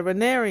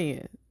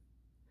veterinarian.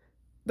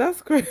 That's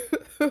crazy.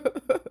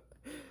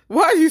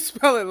 Why you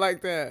spell it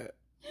like that?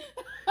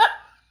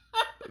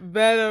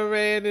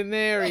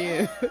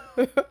 Veterinarian.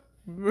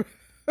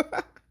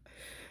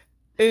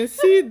 And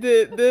she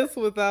did this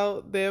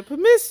without their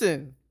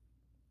permission.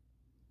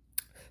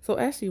 So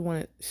Ashley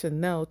wanted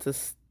Chanel to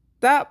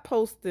stop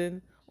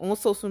posting on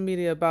social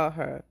media about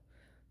her,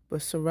 but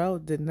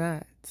Sherelle did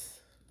not.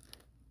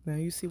 Now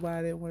you see why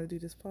I didn't want to do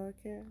this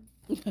podcast?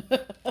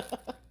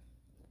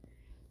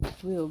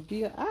 We'll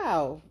be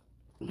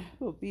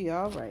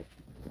all right.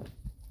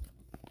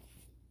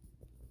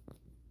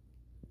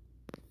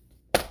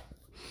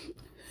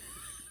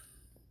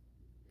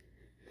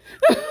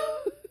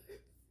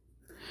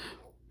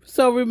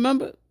 So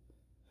remember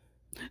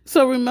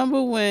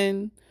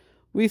when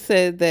we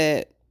said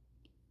that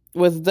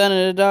what's done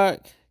in the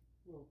dark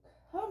will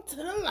come to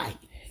the light.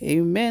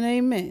 Amen,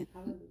 amen.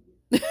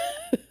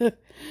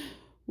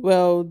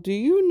 Well, do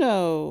you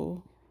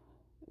know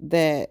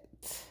that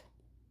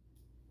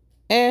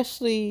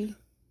Ashley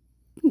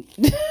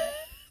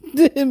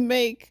didn't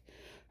make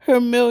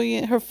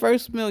her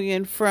first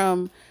million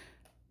from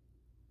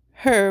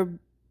her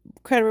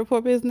credit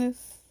report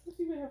business? What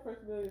did she make her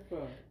first million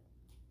from?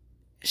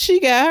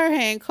 She got her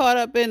hand caught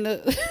up in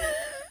the...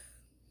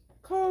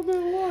 Caught up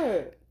in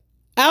what?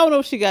 I don't know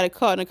if she got it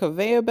caught in a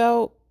conveyor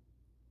belt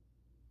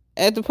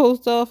at the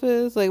post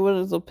office, like one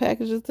of those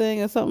packages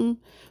thing or something.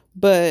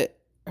 But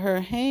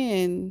her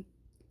hand,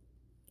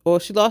 or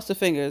she lost her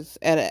fingers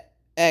at an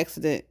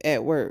accident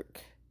at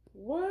work.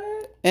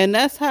 What? And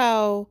that's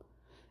how,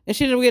 and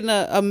she ended up getting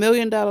a $1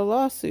 million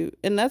lawsuit.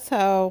 And that's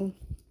how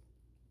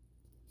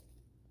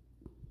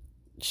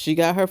she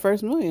got her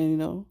first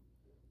million,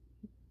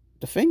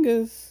 the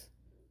fingers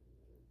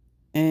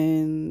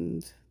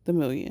and the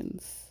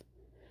millions.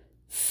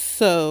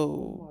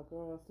 So, oh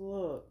my gosh,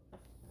 look.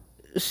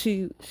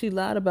 She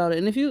lied about it.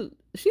 And if you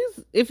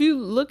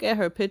look at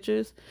her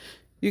pictures,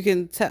 you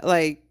can tell,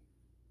 like,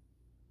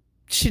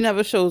 she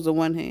never shows the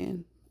one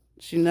hand.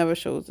 She never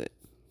shows it.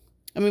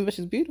 I mean, but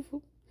she's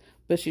beautiful,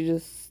 but she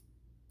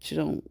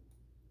don't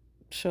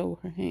show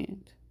her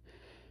hand.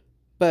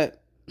 But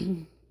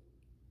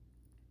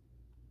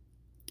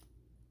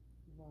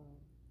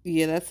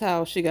yeah, that's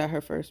how she got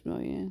her first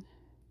million.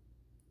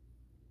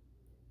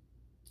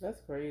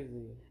 That's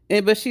crazy.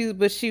 But she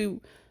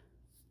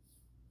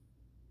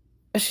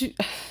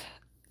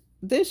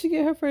did she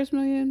get her first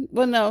million?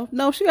 Well,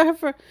 no, she got her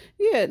first.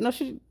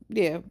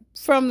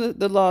 From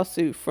the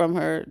lawsuit from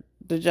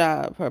the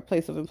job, her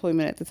place of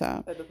employment at the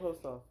time. At the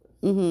post office.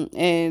 Mm-hmm.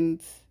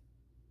 And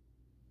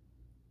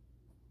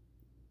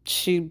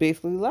she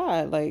basically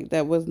lied. Like,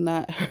 that was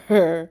not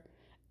her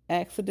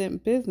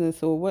accident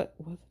business, or what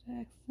was it?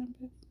 Accident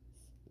business?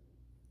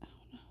 I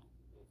don't know.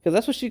 Because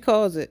that's what she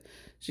calls it.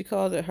 She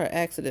calls it her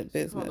accident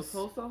business. Called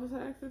the post office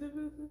her accident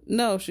business?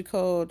 No, she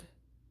called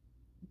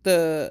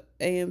the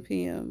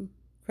AM/PM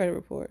credit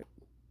report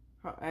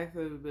Her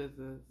accident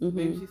business. Mm-hmm.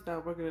 Maybe she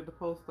started working at the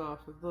post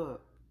office.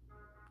 Look.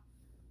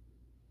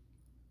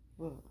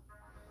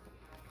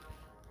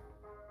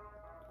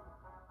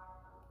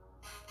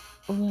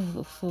 Oh, that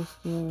looks so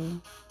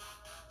scary.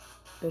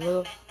 It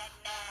look.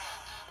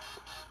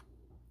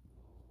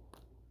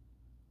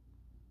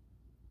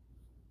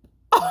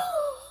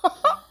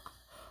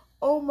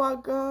 Oh my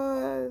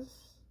gosh.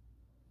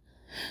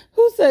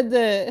 Who said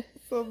that?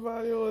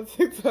 Somebody on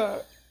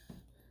TikTok.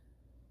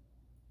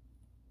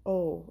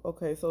 Oh,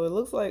 okay. So it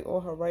looks like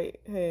on her right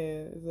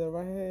hand, is it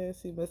right hand?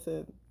 She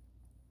missing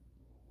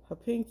her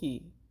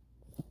pinky.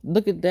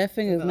 Look at that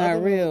finger. It's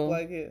not real.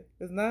 Like it.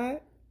 It's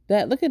not?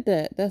 Look at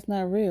that. That's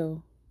not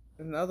real.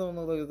 And the other one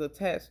looks like it's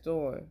attached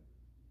on.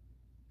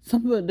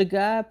 The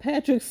guy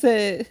Patrick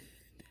said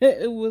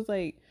that it was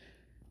like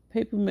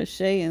paper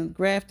mache and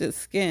grafted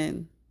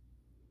skin.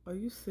 Are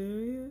you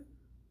serious?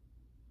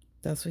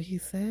 That's what he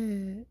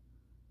said.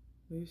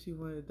 Maybe she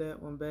wanted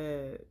that one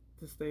bad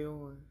to stay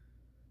on.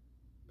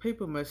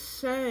 Paper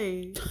mache.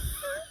 I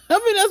mean,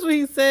 that's what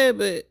he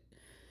said, and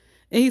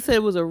he said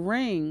it was a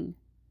ring.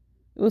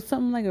 It was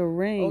something like a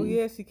ring. Oh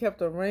yeah, she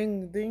kept a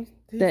ring.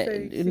 That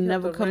it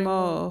never come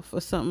off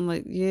or something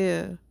like,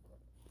 yeah.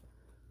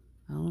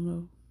 I don't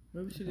know.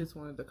 Maybe she just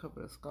wanted to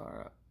cover the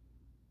scar up.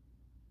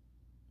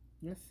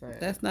 That's sad.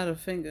 That's not a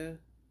finger.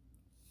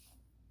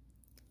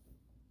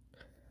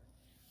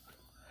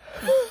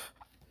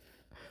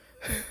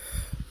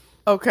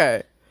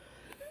 Okay.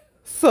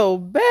 So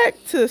back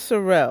to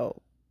Sherelle.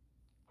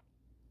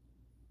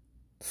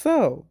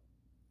 So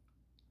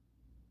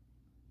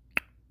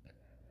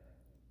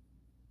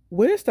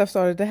weird stuff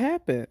started to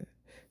happen.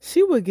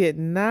 She would get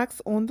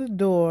knocks on the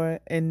door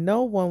and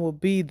no one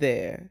would be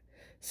there.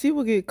 She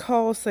would get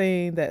calls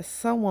saying that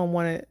someone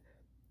wanted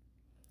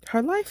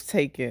her life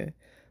taken.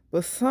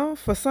 But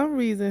for some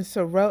reason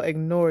Sherelle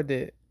ignored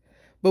it.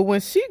 But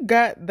when she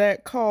got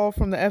that call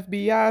from the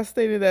FBI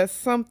stating that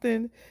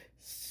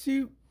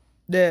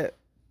that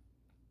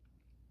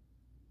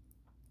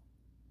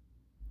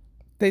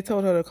they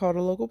told her to call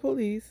the local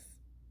police.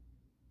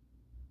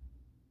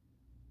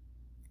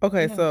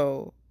 Okay,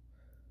 yeah.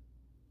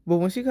 But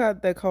when she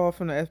got that call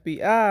from the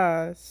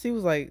FBI, she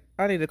was like,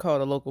 I need to call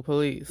the local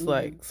police. Mm-hmm.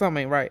 Like,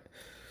 something ain't right.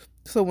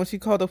 So when she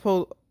called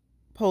the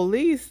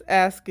police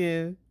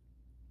asking,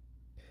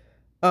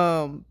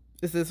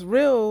 is this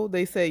real?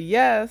 They said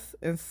yes.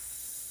 And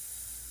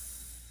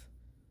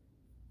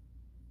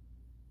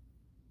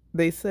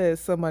they said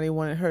somebody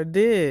wanted her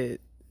dead.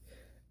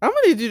 I'm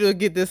going to need you to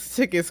get this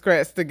chicken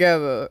scratch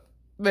together,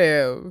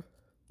 ma'am.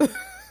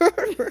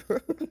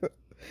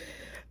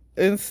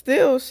 And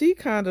still, she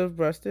kind of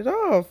brushed it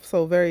off.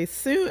 So very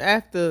soon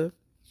after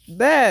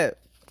that,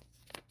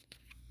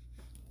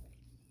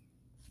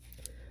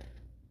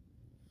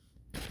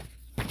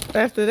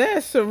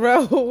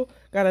 Sherelle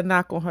got a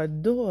knock on her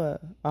door,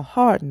 a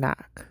hard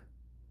knock.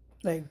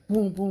 Like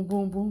boom, boom,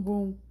 boom, boom,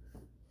 boom.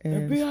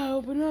 And FBI,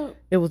 open up.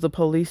 It was the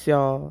police,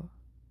 y'all.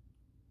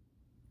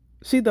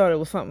 She thought it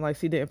was something like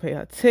she didn't pay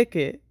her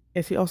ticket,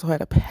 and she also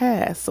had a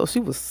pass, so she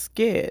was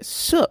scared,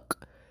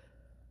 shook.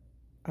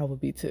 I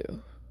would be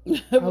too.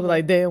 I was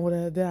like, damn,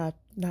 did I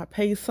not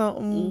pay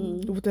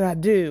something? Mm-hmm. What did I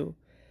do?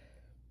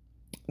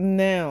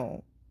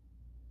 Now,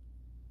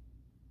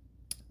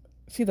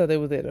 she thought they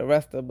was there to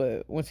arrest her,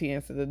 but when she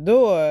answered the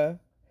door,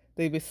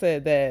 they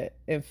said that,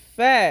 in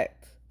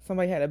fact,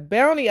 somebody had a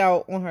bounty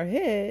out on her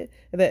head,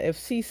 and that if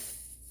she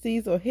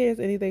sees or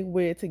hears anything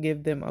weird, to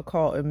give them a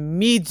call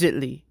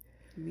immediately.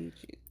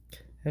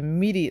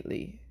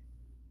 Immediately.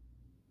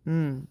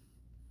 Damn.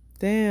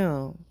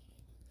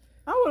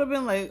 I would have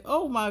been like,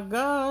 oh my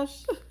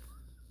gosh.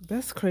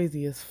 That's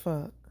crazy as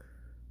fuck.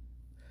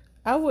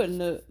 I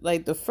wouldn't have,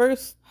 like,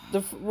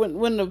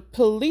 when the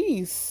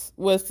police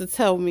was to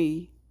tell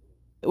me,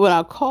 when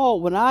I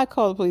called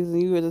the police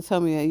and you were to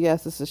tell me that,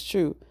 yes, this is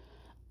true,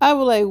 I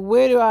was like,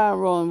 where do I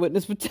enroll in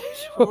witness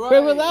protection? Right.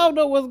 Because I don't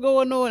know what's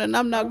going on and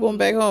I'm not going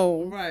back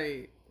home.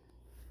 Right.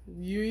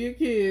 You and your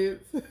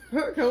kids. Come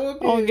on, kids. I'm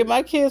going to get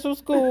my kids from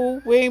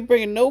school. We ain't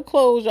bringing no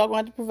clothes. Y'all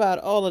going to have to provide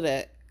all of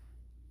that.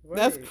 Right.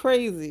 That's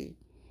crazy.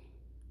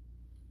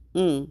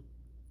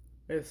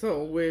 If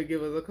something weird,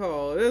 give us a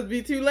call. It'll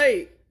be too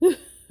late.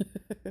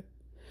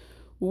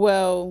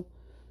 Well,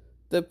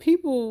 the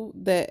people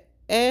that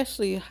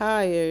Ashley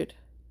hired,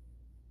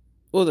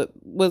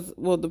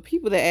 the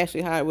people that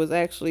Ashley hired was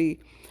actually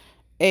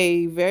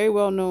a very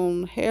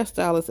well-known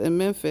hairstylist in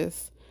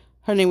Memphis.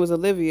 Her name was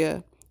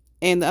Olivia,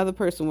 and the other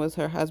person was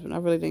her husband. I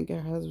really didn't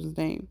get her husband's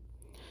name.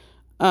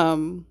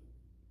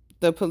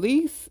 The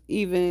police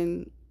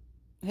even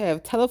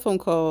have telephone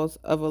calls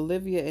of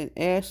Olivia and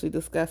Ashley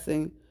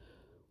discussing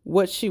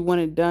what she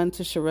wanted done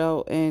to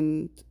Sherelle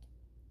and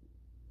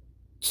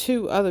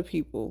 2 other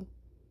people.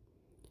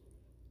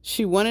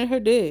 She wanted her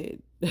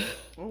dead.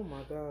 Oh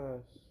my gosh.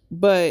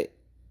 But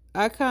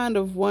I kind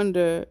of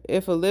wonder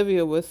if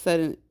Olivia was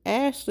setting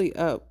Ashley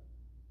up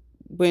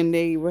when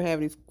they were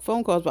having these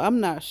phone calls, but I'm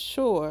not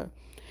sure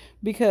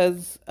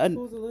because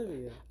who's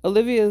Olivia?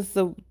 Olivia is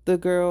the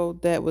girl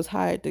that was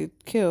hired to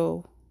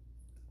kill.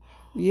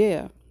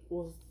 Yeah.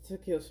 Was to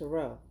kill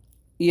Sherelle.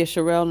 Yeah,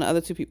 Sherelle and the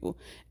other 2 people.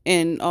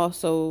 And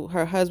also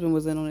her husband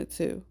was in on it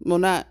too.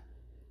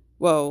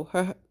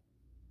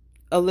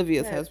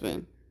 Olivia's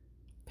husband.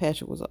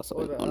 Patrick was also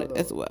in on it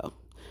as well.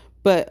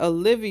 But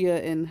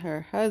Olivia and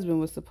her husband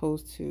was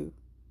supposed to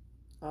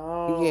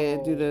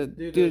do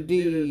the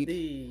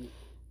deed.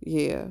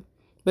 Yeah.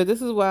 But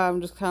this is why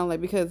I'm just kind of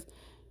like, because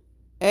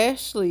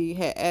Ashley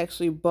had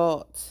actually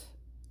bought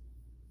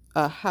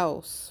a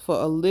house for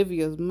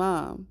Olivia's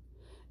mom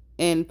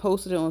and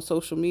posted it on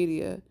social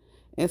media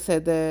and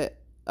said that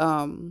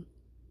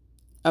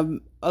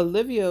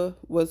Olivia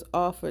was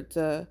offered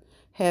to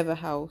have a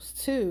house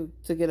too,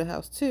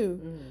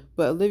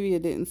 but Olivia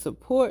didn't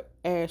support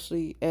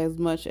Ashley as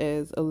much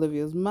as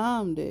Olivia's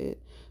mom did.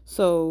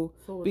 So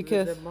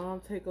because did the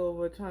mom take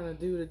over trying to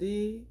do the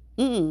deed?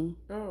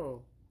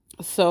 Oh.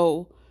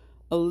 So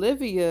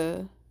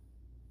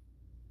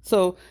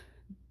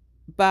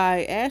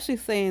by Ashley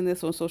saying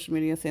this on social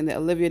media, saying that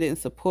Olivia didn't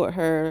support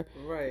her,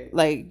 right?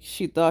 Like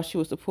she thought she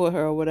would support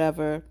her or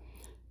whatever,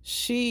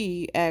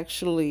 she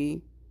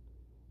actually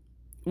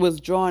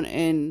was drawn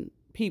in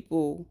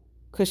people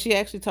because she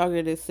actually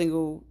targeted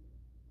single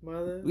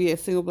mothers. Yeah,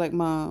 single black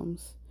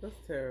moms. That's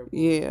terrible.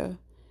 Yeah,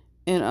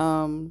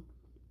 And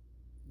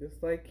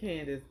Just like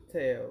Candace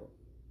tell.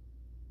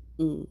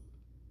 mm,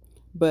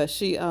 but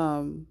she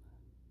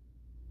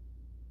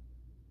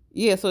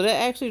yeah, so that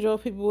actually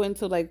drove people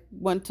into like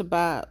want to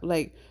buy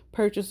like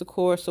purchase a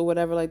course or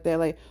whatever like that.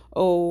 Like,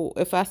 oh,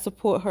 if I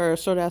support her,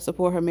 so that I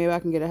support her, maybe I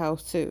can get a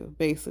house too.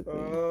 Basically.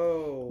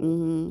 Oh.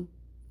 Mhm.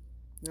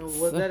 Now,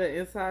 was So, that an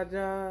inside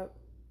job?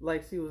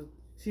 Like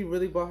she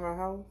really bought her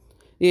house?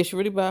 yeah, she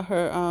really bought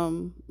her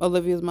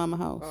Olivia's mama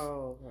house.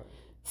 Oh, okay.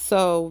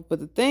 So, but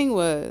the thing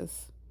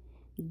was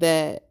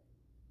that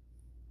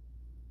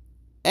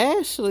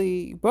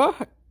Ashley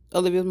bought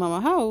Olivia's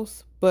mama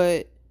house,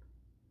 but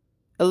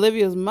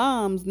Olivia's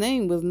mom's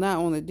name was not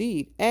on the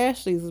deed.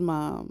 Ashley's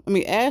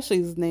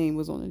name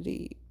was on the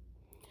deed.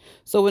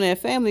 So when that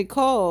family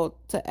called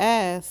to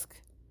ask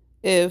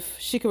if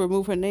she could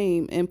remove her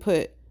name and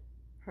put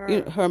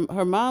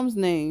her mom's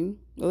name,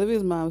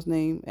 Olivia's mom's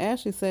name,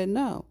 Ashley said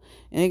no,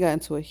 and they got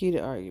into a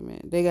heated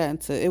argument.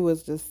 It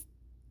was just,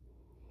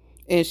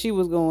 and she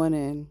was going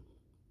in.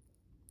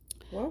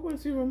 Why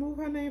wouldn't you remove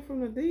her name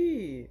from the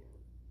deed?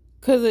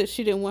 Cause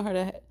she didn't want her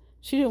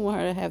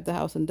to have the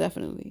house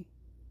indefinitely.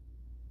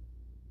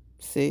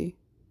 See,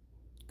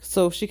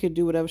 so she could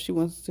do whatever she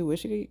wants to, where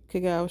she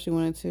could get out if she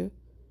wanted to.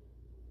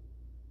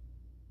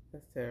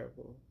 That's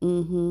terrible.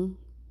 Mm-hmm.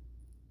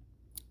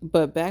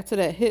 But back to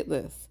that hit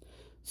list.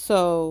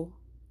 So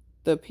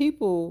the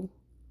people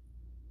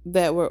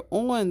that were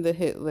on the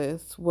hit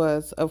list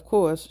was, of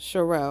course,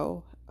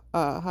 Sherelle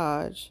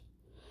Hodge,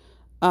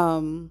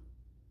 um,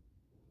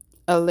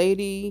 a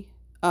lady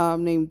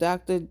named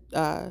Dr.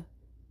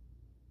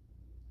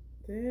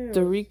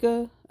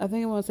 Darica. I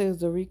think I want to say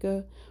it's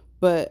Darica,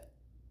 but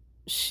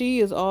she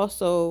is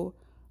also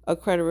a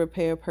credit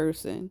repair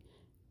person.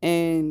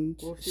 And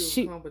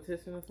she was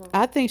competition or something?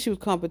 I think she was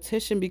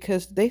competition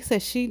because they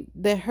said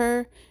that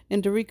her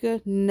and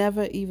Darica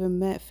never even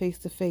met face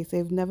to face.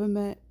 They've never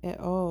met at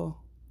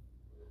all.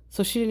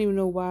 So she didn't even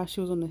know why she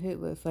was on the hit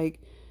list.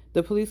 Like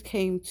the police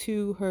came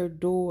to her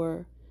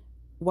door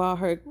while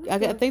I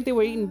think they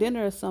were eating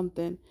dinner or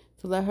something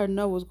to let her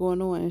know what's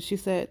going on. And she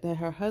said that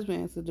her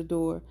husband answered the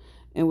door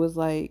and was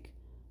like,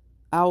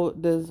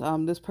 does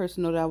this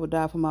person know that I would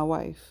die for my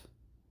wife?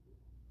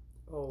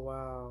 Oh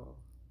wow.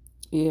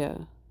 Yeah.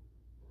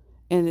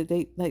 And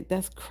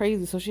that's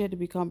crazy. So she had to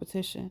be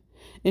competition,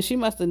 and she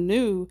must have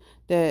knew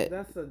that.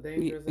 That's a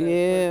dangerous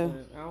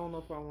person. I don't know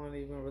if I want to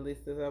even release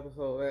this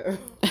episode.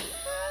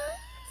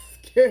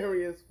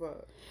 Scary as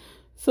fuck.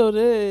 So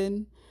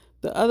then,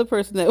 the other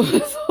person that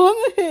was on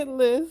the hit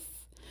list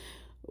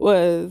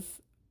was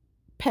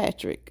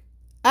Patrick.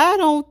 I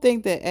don't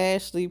think that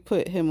Ashley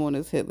put him on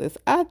his hit list.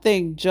 I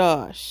think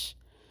Josh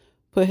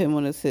put him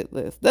on his hit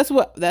list. That's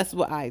what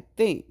I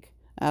think.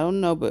 I don't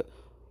know, but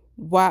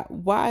why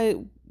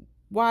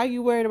are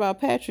you worried about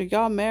Patrick?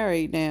 Y'all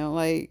married now.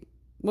 Like,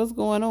 what's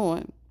going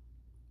on?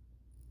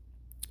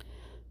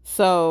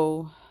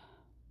 So,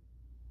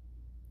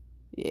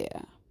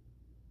 yeah.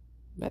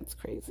 That's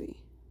crazy.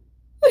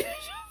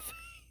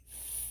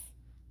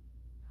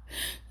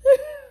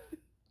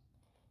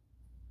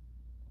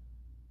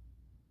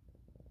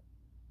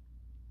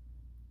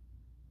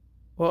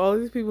 Well, all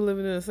these people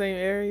living in the same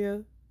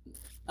area?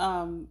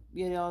 Yeah,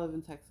 they all live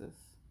in Texas.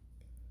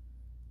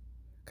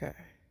 Okay.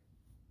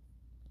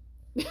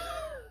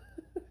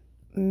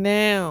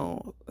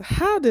 Now,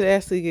 how did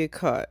Ashley get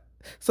caught?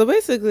 So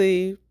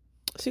basically,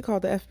 she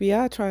called the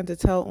FBI trying to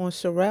tell on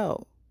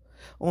Sherelle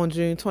on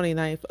June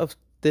 29th of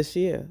this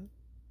year.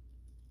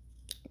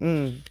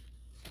 And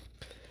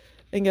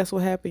guess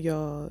what happened,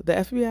 y'all? The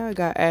FBI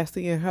got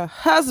Ashley and her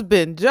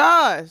husband,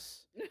 Josh,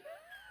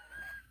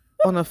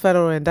 on a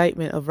federal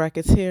indictment of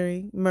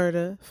racketeering,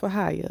 murder for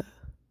hire.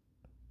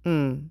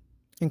 And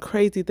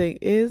crazy thing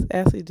is,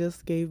 Ashley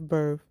just gave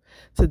birth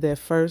to their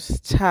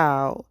first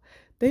child.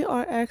 They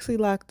aren't actually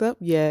locked up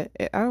yet.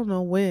 I don't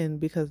know when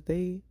because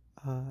they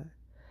are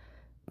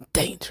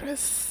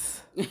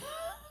dangerous.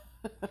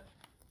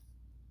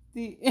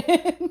 The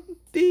end.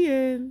 The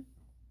end.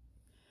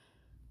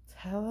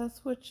 Tell us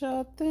what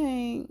y'all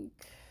think.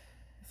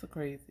 It's so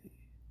crazy.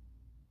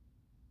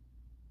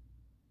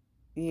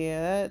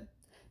 Yeah,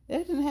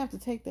 that didn't have to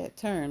take that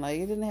turn. Like,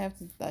 it didn't have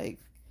to, like,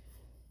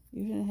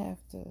 you didn't have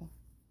to.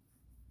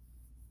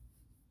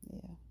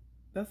 Yeah.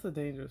 That's a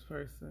dangerous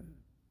person.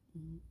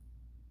 Mm-hmm.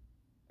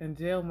 And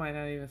jail might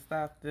not even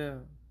stop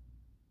them.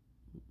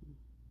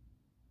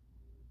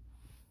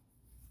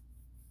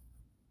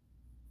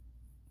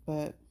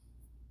 But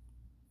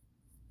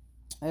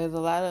there's a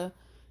lot of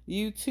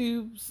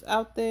YouTubes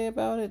out there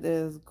about it.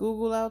 There's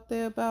Google out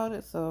there about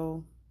it.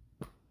 So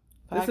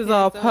this is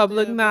all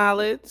public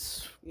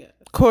knowledge. Yeah.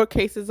 Court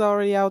cases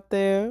already out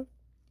there.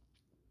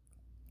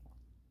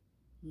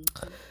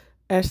 Mm-hmm.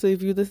 Actually,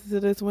 if you listen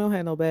to this, we don't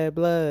have no bad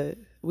blood.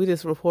 We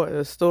just reporting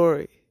a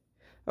story.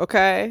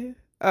 Okay?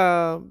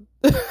 People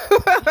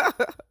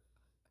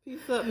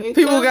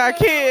got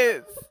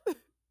kids.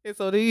 And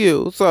so do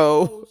you.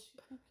 So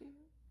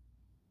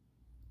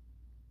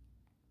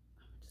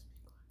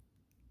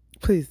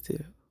please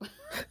do.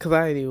 Because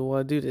I didn't even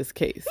want to do this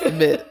case.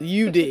 But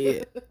you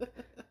did.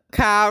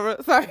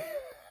 Kyra. Sorry.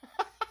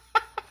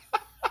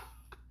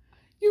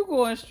 You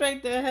going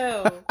straight to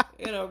hell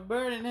in a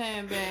burning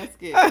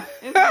handbasket.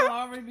 It's gonna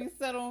already be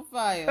set on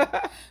fire.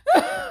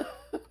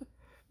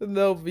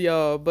 No,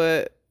 y'all,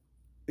 but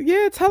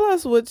yeah, tell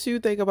us what you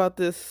think about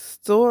this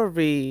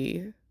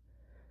story.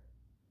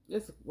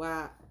 It's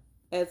wild.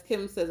 As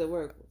Kim says at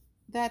work,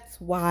 that's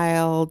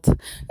wild.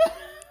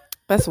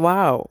 That's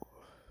wild.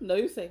 No,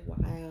 you say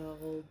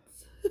wild.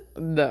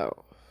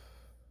 No,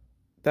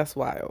 that's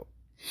wild.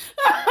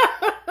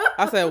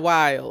 I said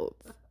wild.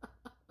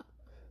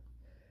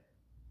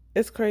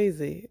 It's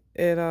crazy.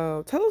 And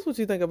tell us what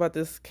you think about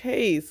this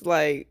case.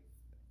 Like,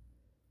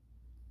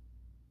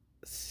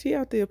 she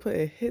out there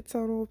putting hits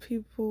out on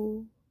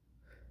people.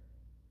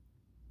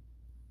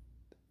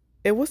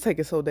 It was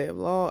taking so damn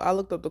long. I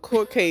looked up the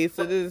court case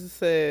and it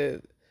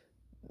said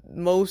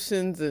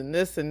motions and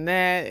this and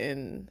that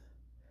and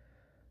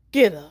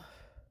get her.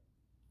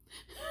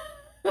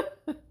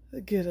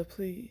 Get her,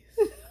 please.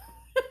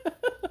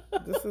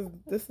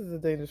 This is a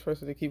dangerous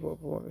person to keep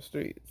up on the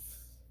streets.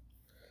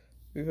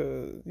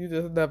 Because you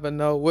just never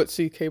know what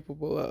she's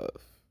capable of.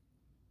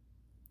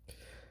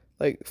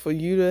 Like, for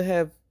you to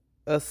have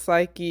a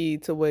psyche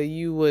to where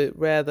you would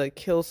rather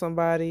kill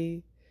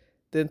somebody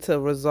than to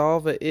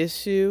resolve an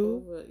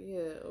issue.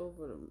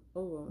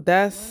 Over.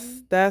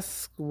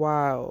 That's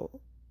wild.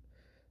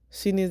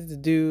 She needs to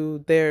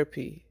do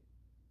therapy.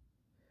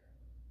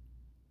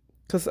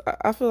 Because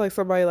I feel like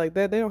somebody like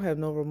that, they don't have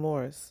no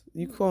remorse.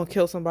 You gonna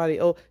kill somebody.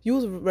 Oh, you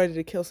was ready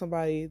to kill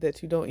somebody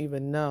that you don't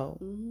even know.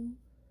 Mm-hmm.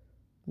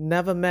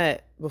 Never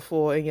met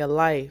before in your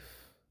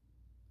life.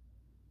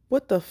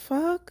 What the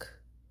fuck?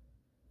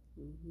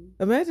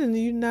 Mm-hmm. Imagine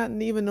you not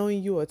even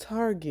knowing you a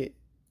target.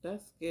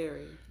 That's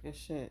scary as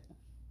shit.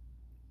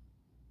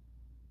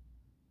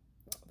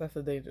 That's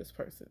a dangerous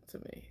person to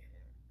me.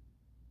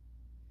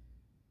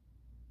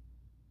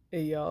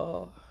 Hey,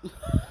 y'all.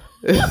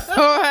 It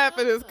so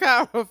happened it's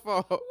Kyra's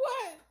fault.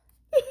 What?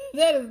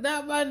 That is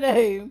not my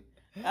name.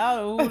 I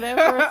don't know who that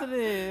person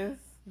is.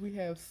 We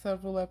have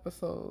several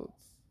episodes.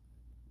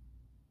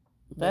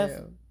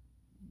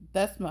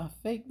 That's my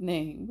fake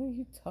name. What are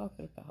you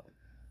talking about?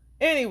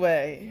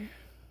 Anyway,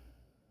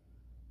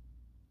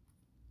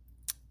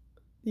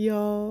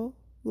 y'all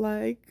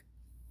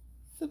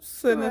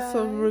send us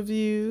some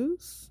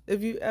reviews.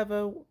 If you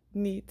ever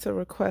need to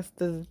request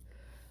this,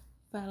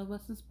 follow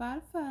us on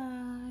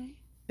Spotify.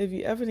 If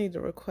you ever need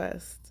to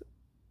request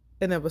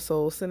an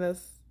episode, send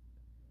us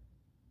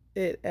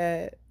it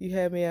at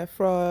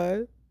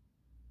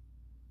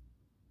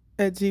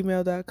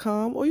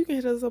youhadmeatfraud@gmail.com, or you can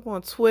hit us up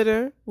on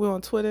Twitter. We're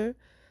on Twitter.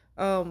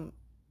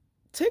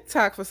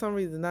 TikTok for some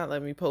reason not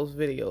letting me post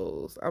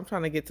videos. I'm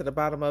trying to get to the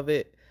bottom of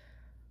it.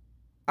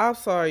 I'm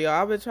sorry,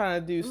 y'all. I've been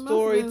trying to do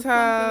story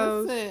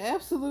times.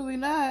 Absolutely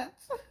not.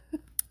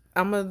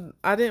 I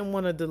didn't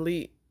want to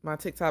delete my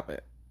TikTok and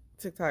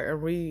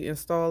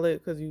reinstall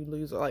it because you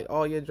lose like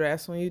all your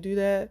drafts when you do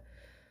that.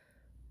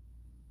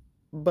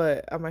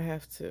 But I might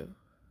have to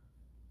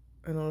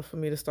in order for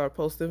me to start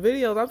posting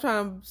videos. I'm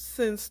trying to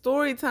send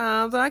story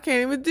times and I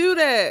can't even do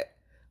that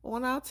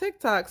on our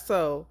TikTok.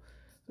 So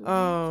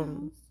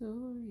story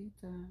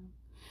time.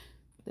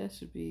 That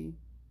should be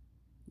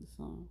the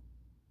song.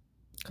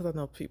 Because I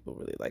know people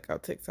really like our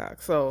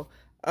TikTok. So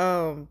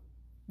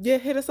yeah,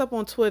 hit us up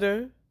on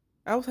Twitter.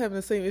 I was having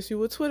the same issue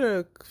with Twitter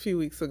a few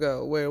weeks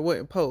ago where it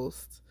wouldn't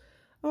post.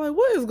 I'm like,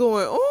 what is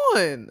going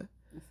on?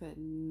 I said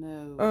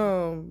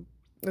no.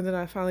 And then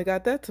I finally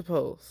got that to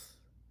post.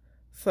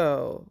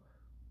 So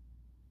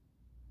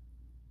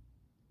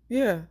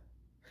yeah.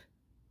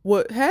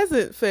 What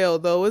hasn't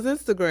failed though is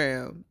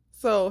Instagram.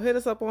 So hit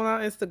us up on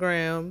our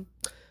Instagram.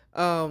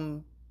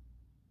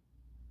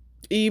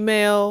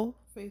 Email.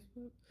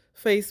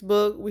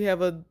 Facebook. We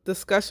have a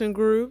discussion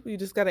group. You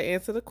just gotta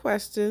answer the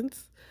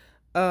questions.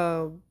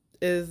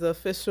 Is the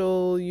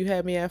official You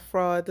Had Me at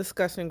Fraud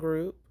discussion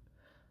group.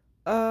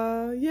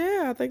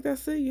 Yeah, I think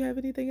that's it. You have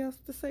anything else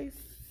to say,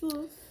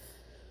 sis?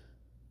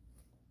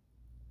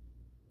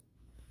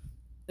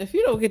 If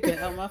you don't get that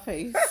out of my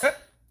face,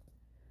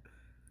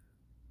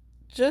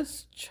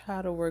 just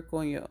try to work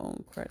on your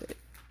own credit.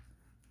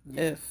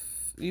 Yeah.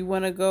 If you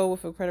want to go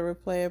with a credit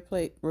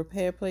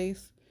repair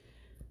place,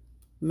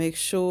 make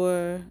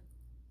sure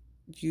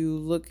you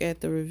look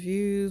at the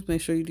reviews.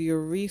 Make sure you do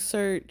your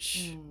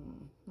research.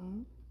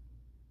 Mm-hmm.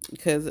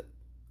 Because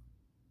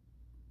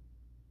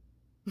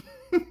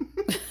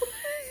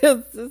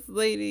this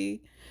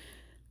lady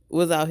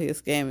was out here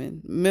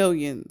scamming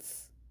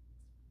millions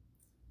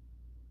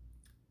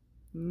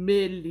and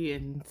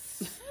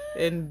billions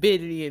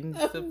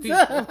of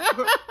people.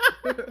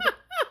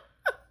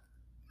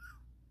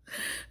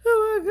 Oh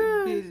my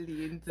God.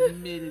 Billions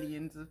and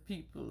millions of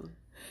people.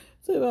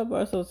 So I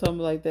brought something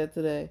like that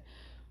today.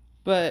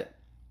 But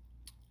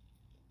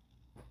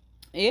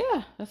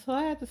yeah, that's all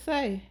I have to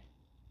say.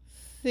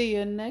 See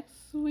you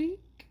next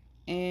week.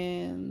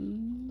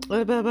 And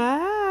bye bye. Bye.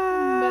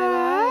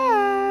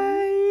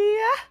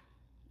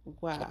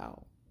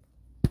 Wow.